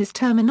nor use his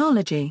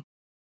terminology.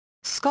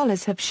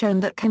 Scholars have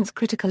shown that Kant's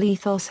critical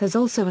ethos has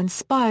also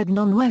inspired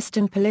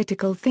non-Western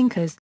political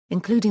thinkers,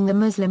 including the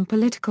Muslim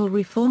political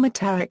reformer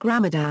Tariq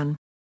Ramadan.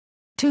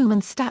 Tomb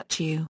and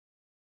statue.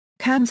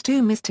 Kant's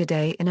tomb is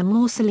today in a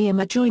mausoleum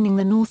adjoining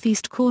the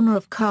northeast corner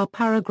of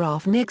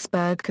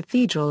Kar-Paragraph-Nigsburg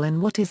Cathedral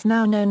in what is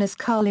now known as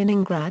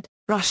Kaliningrad,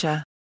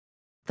 Russia.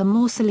 The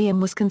mausoleum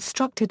was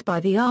constructed by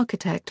the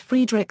architect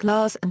Friedrich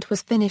Lars and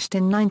was finished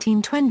in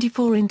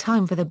 1924 in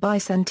time for the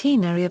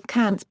bicentenary of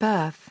Kant's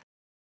birth.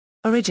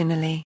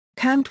 Originally,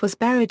 Kant was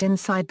buried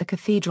inside the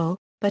cathedral,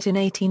 but in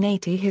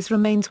 1880 his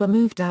remains were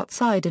moved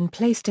outside and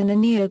placed in a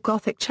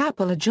neo-Gothic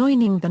chapel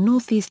adjoining the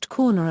northeast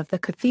corner of the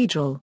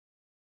cathedral.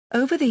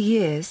 Over the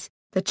years,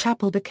 the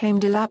chapel became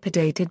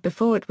dilapidated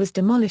before it was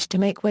demolished to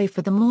make way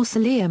for the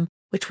mausoleum,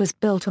 which was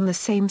built on the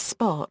same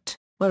spot,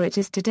 where it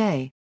is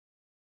today.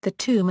 The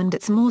tomb and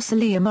its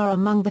mausoleum are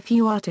among the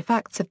few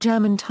artifacts of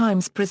German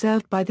times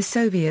preserved by the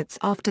Soviets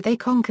after they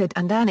conquered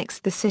and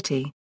annexed the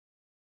city.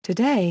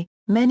 Today,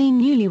 many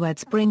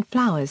newlyweds bring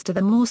flowers to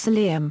the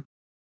mausoleum.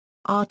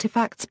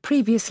 Artifacts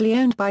previously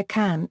owned by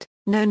Kant,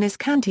 known as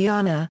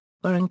Kantiana,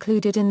 were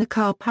included in the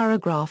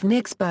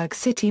Kar-Paragraph-Nigsburg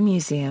City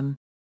Museum.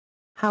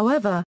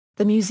 However,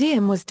 the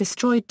museum was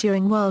destroyed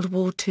during World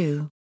War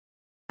II.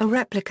 A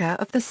replica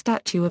of the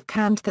statue of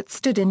Kant that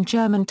stood in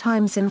German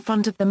times in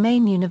front of the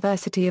main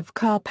University of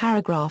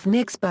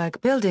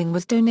Kar-Paragraph-Nigsburg building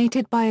was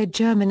donated by a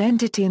German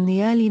entity in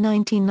the early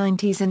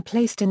 1990s and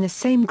placed in the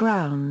same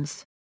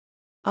grounds.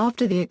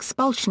 After the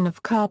expulsion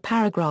of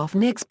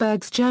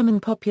Kar-Paragraph-Nigsburg's German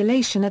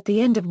population at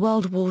the end of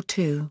World War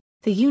II,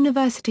 the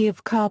University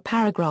of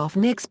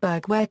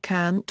Kar-Paragraph-Nigsburg where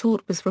Kant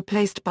taught was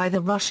replaced by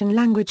the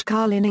Russian-language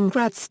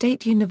Kaliningrad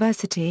State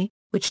University,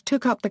 which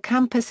took up the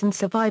campus and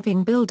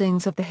surviving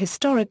buildings of the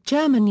historic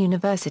German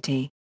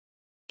university.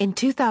 In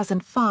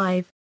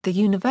 2005, the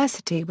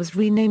university was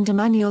renamed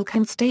Immanuel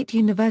Kant State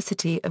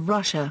University of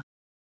Russia.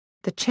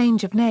 The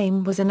change of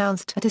name was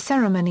announced at a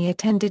ceremony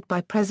attended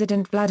by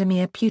President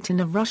Vladimir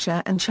Putin of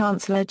Russia and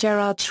Chancellor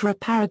Gerhard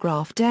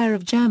Schroeder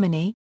of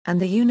Germany, and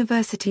the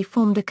university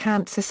formed a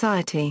Kant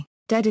Society,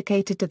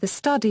 dedicated to the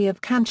study of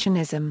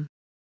Kantianism.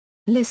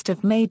 List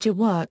of major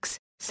works,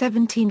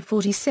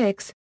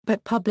 1746,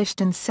 but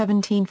published in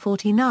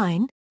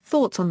 1749,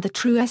 Thoughts on the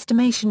True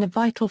Estimation of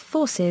Vital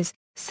Forces,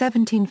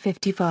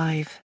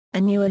 1755, A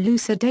New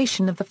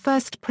Elucidation of the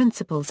First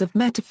Principles of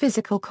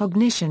Metaphysical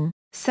Cognition,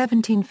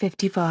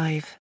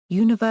 1755,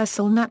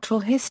 Universal Natural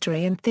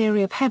History and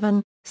Theory of Heaven,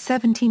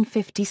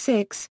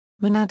 1756,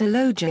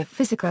 Monadologia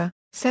Physica,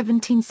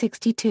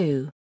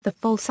 1762, The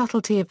False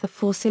Subtlety of the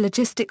Four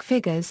Syllogistic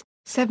Figures,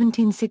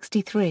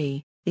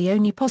 1763, The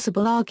Only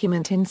Possible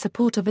Argument in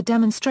Support of a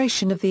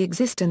Demonstration of the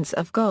Existence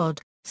of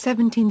God,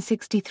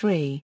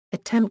 1763,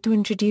 Attempt to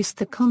Introduce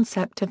the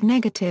Concept of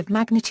Negative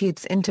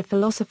Magnitudes into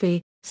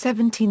Philosophy,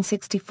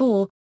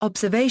 1764,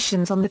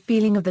 Observations on the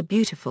Feeling of the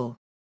Beautiful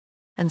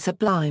and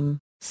Sublime,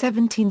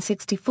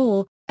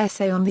 1764,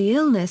 Essay on the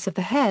Illness of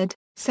the Head,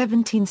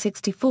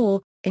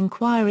 1764,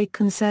 Inquiry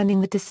Concerning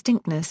the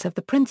Distinctness of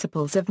the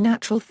Principles of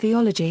Natural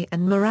Theology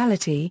and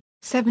Morality,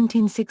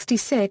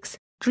 1766,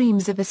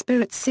 Dreams of a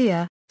Spirit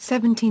Seer,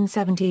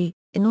 1770,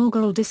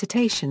 Inaugural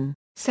Dissertation,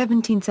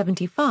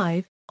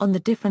 1775, On the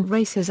Different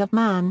Races of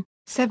Man,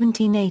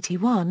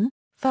 1781,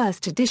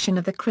 First edition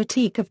of the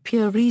Critique of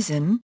Pure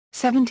Reason,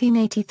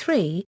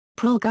 1783,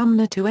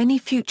 Prolegomena to Any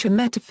Future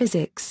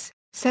Metaphysics,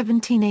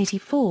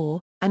 1784,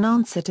 An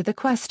Answer to the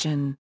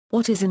Question,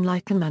 What is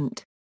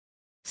Enlightenment?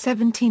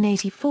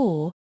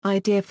 1784,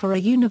 Idea for a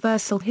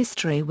Universal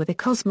History with a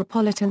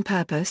Cosmopolitan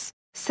Purpose,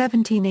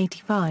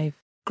 1785,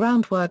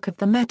 Groundwork of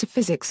the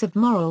Metaphysics of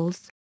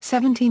Morals,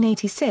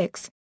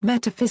 1786,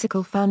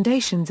 Metaphysical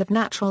Foundations of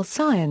Natural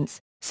Science,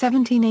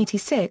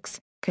 1786,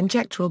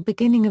 Conjectural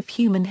Beginning of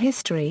Human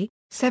History,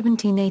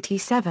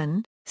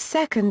 1787,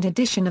 Second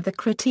edition of the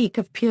Critique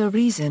of Pure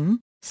Reason,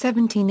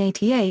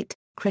 1788,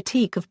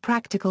 Critique of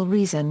Practical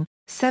Reason,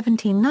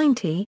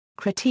 1790,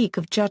 Critique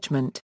of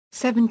Judgment,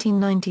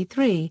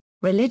 1793,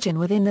 Religion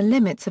Within the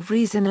Limits of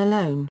Reason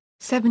Alone,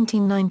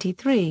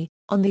 1793,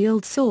 On the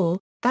Old Saw,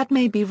 That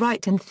May Be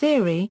Right in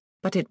Theory,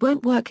 But It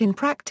Won't Work in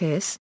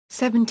Practice,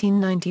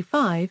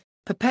 1795,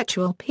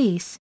 Perpetual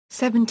Peace,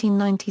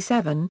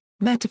 1797,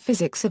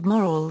 Metaphysics of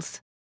Morals.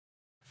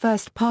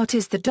 First part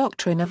is The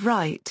Doctrine of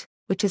Right,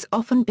 which has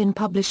often been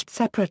published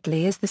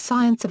separately as The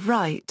Science of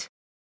Right.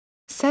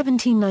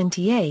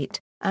 1798,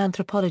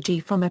 Anthropology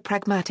from a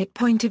Pragmatic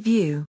Point of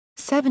View,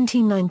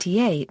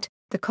 1798,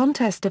 The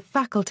Contest of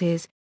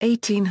Faculties,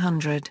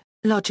 1800,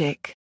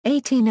 Logic,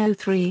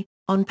 1803,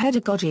 On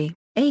Pedagogy,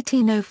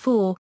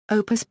 1804,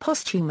 Opus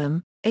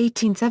Posthumum,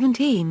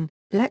 1817,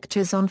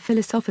 Lectures on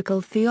Philosophical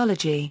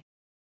Theology.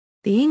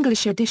 The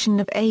English edition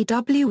of A.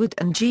 W. Wood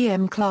and G.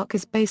 M. Clark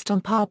is based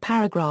on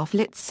Paragraph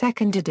Lit's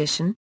second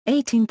edition,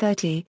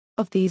 1830,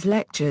 of these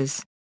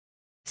lectures.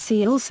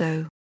 See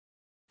also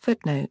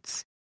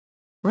Footnotes.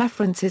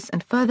 References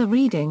and further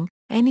reading.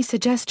 Any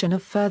suggestion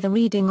of further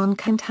reading on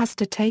Kant has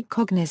to take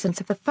cognizance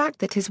of the fact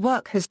that his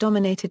work has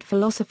dominated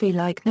philosophy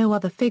like no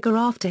other figure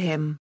after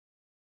him.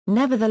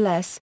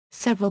 Nevertheless,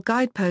 several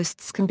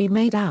guideposts can be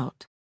made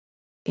out.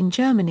 In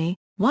Germany,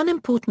 one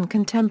important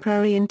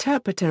contemporary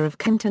interpreter of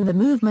Kant and the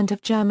movement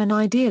of German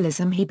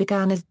idealism he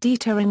began as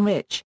Dieter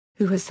Enrich,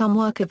 who has some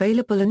work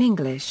available in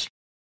English.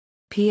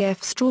 P.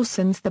 F.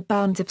 Strawson's The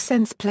Bounds of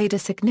Sense played a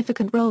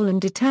significant role in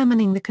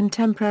determining the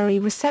contemporary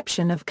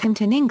reception of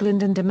Kant in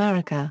England and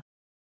America.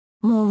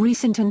 More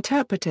recent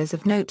interpreters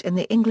of note in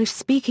the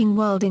English-speaking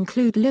world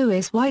include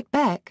Louis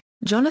White-Beck,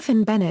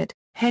 Jonathan Bennett,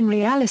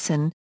 Henry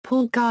Allison,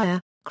 Paul Guyer,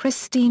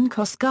 Christine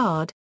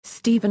Kosgaard,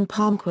 Stephen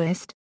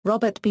Palmquist,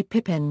 Robert B.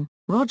 Pippin,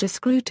 Roger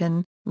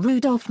Scruton,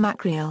 Rudolf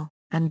Macreal,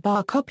 and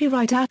Bar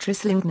Copyright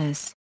Atris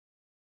Lindness.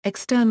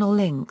 External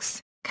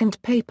links,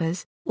 Kant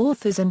Papers,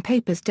 Authors and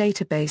Papers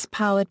database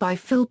powered by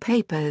Phil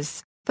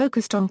Papers,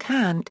 focused on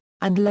Kant,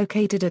 and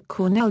located at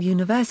Cornell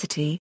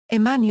University.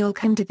 Immanuel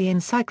Kant at the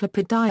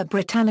Encyclopaedia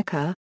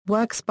Britannica,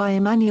 works by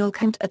Immanuel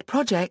Kant at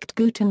Project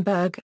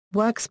Gutenberg,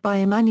 works by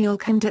Immanuel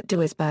Kant at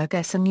Duisburg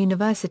Essen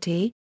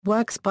University,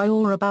 works by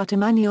or about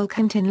Immanuel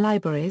Kant in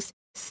libraries,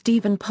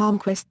 Stephen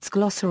Palmquist's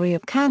Glossary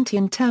of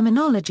Kantian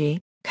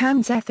Terminology,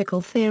 Kant's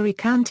Ethical Theory,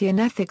 Kantian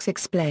Ethics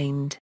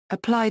Explained,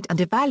 Applied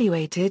and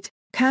Evaluated,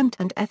 Kant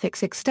and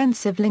Ethics.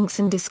 Extensive links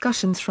and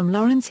discussions from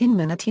Lawrence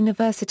Hinman at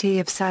University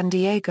of San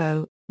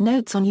Diego,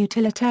 Notes on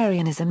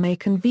Utilitarianism, a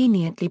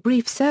conveniently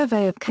brief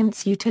survey of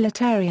Kant's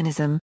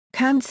utilitarianism,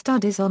 Kant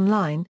Studies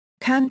Online,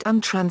 Kant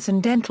and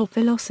Transcendental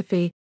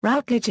Philosophy,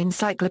 Routledge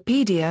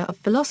Encyclopedia of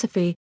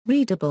Philosophy,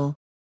 readable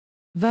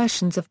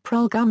versions of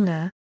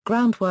Prolegomena,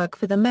 Groundwork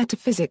for the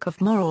Metaphysic of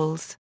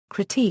Morals,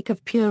 Critique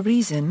of Pure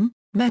Reason,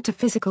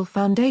 Metaphysical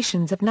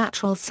Foundations of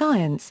Natural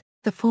Science,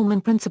 The Form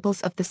and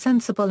Principles of the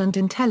Sensible and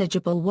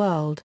Intelligible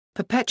World,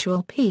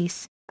 Perpetual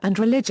Peace, and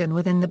Religion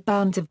Within the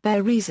Bounds of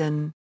Bare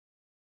Reason.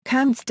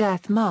 Kant's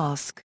Death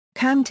Mask,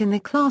 Kant in the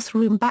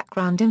Classroom.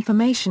 Background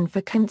information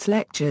for Kant's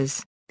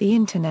lectures. The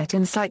Internet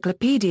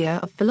Encyclopedia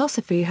of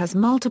Philosophy has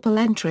multiple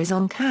entries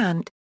on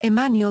Kant,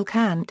 Immanuel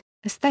Kant,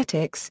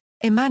 Aesthetics,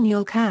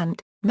 Immanuel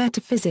Kant,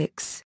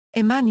 Metaphysics,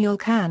 Immanuel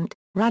Kant,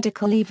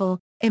 Radical Evil,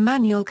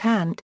 Immanuel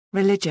Kant,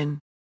 Religion.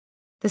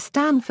 The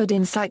Stanford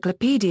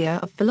Encyclopedia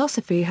of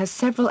Philosophy has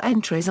several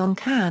entries on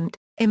Kant,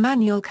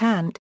 Immanuel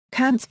Kant,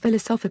 Kant's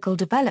philosophical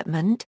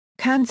development,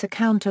 Kant's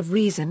account of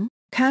reason,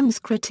 Kant's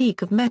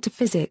critique of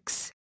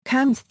metaphysics,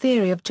 Kant's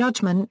theory of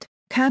judgment,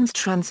 Kant's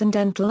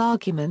transcendental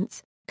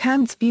arguments,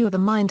 Kant's view of the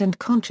mind and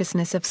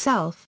consciousness of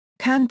self,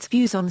 Kant's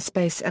views on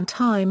space and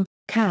time,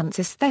 Kant's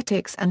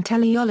aesthetics and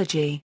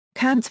teleology,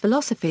 Kant's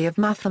philosophy of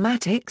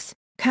mathematics,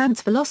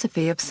 Kant's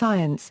philosophy of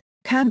science,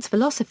 Kant's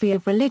philosophy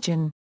of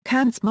religion,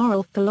 Kant's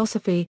moral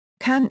philosophy,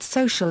 Kant's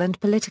social and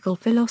political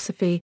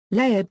philosophy,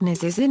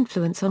 Leibniz's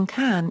influence on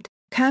Kant,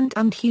 Kant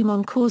and Hume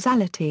on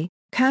causality,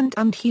 Kant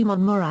and Hume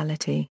on morality,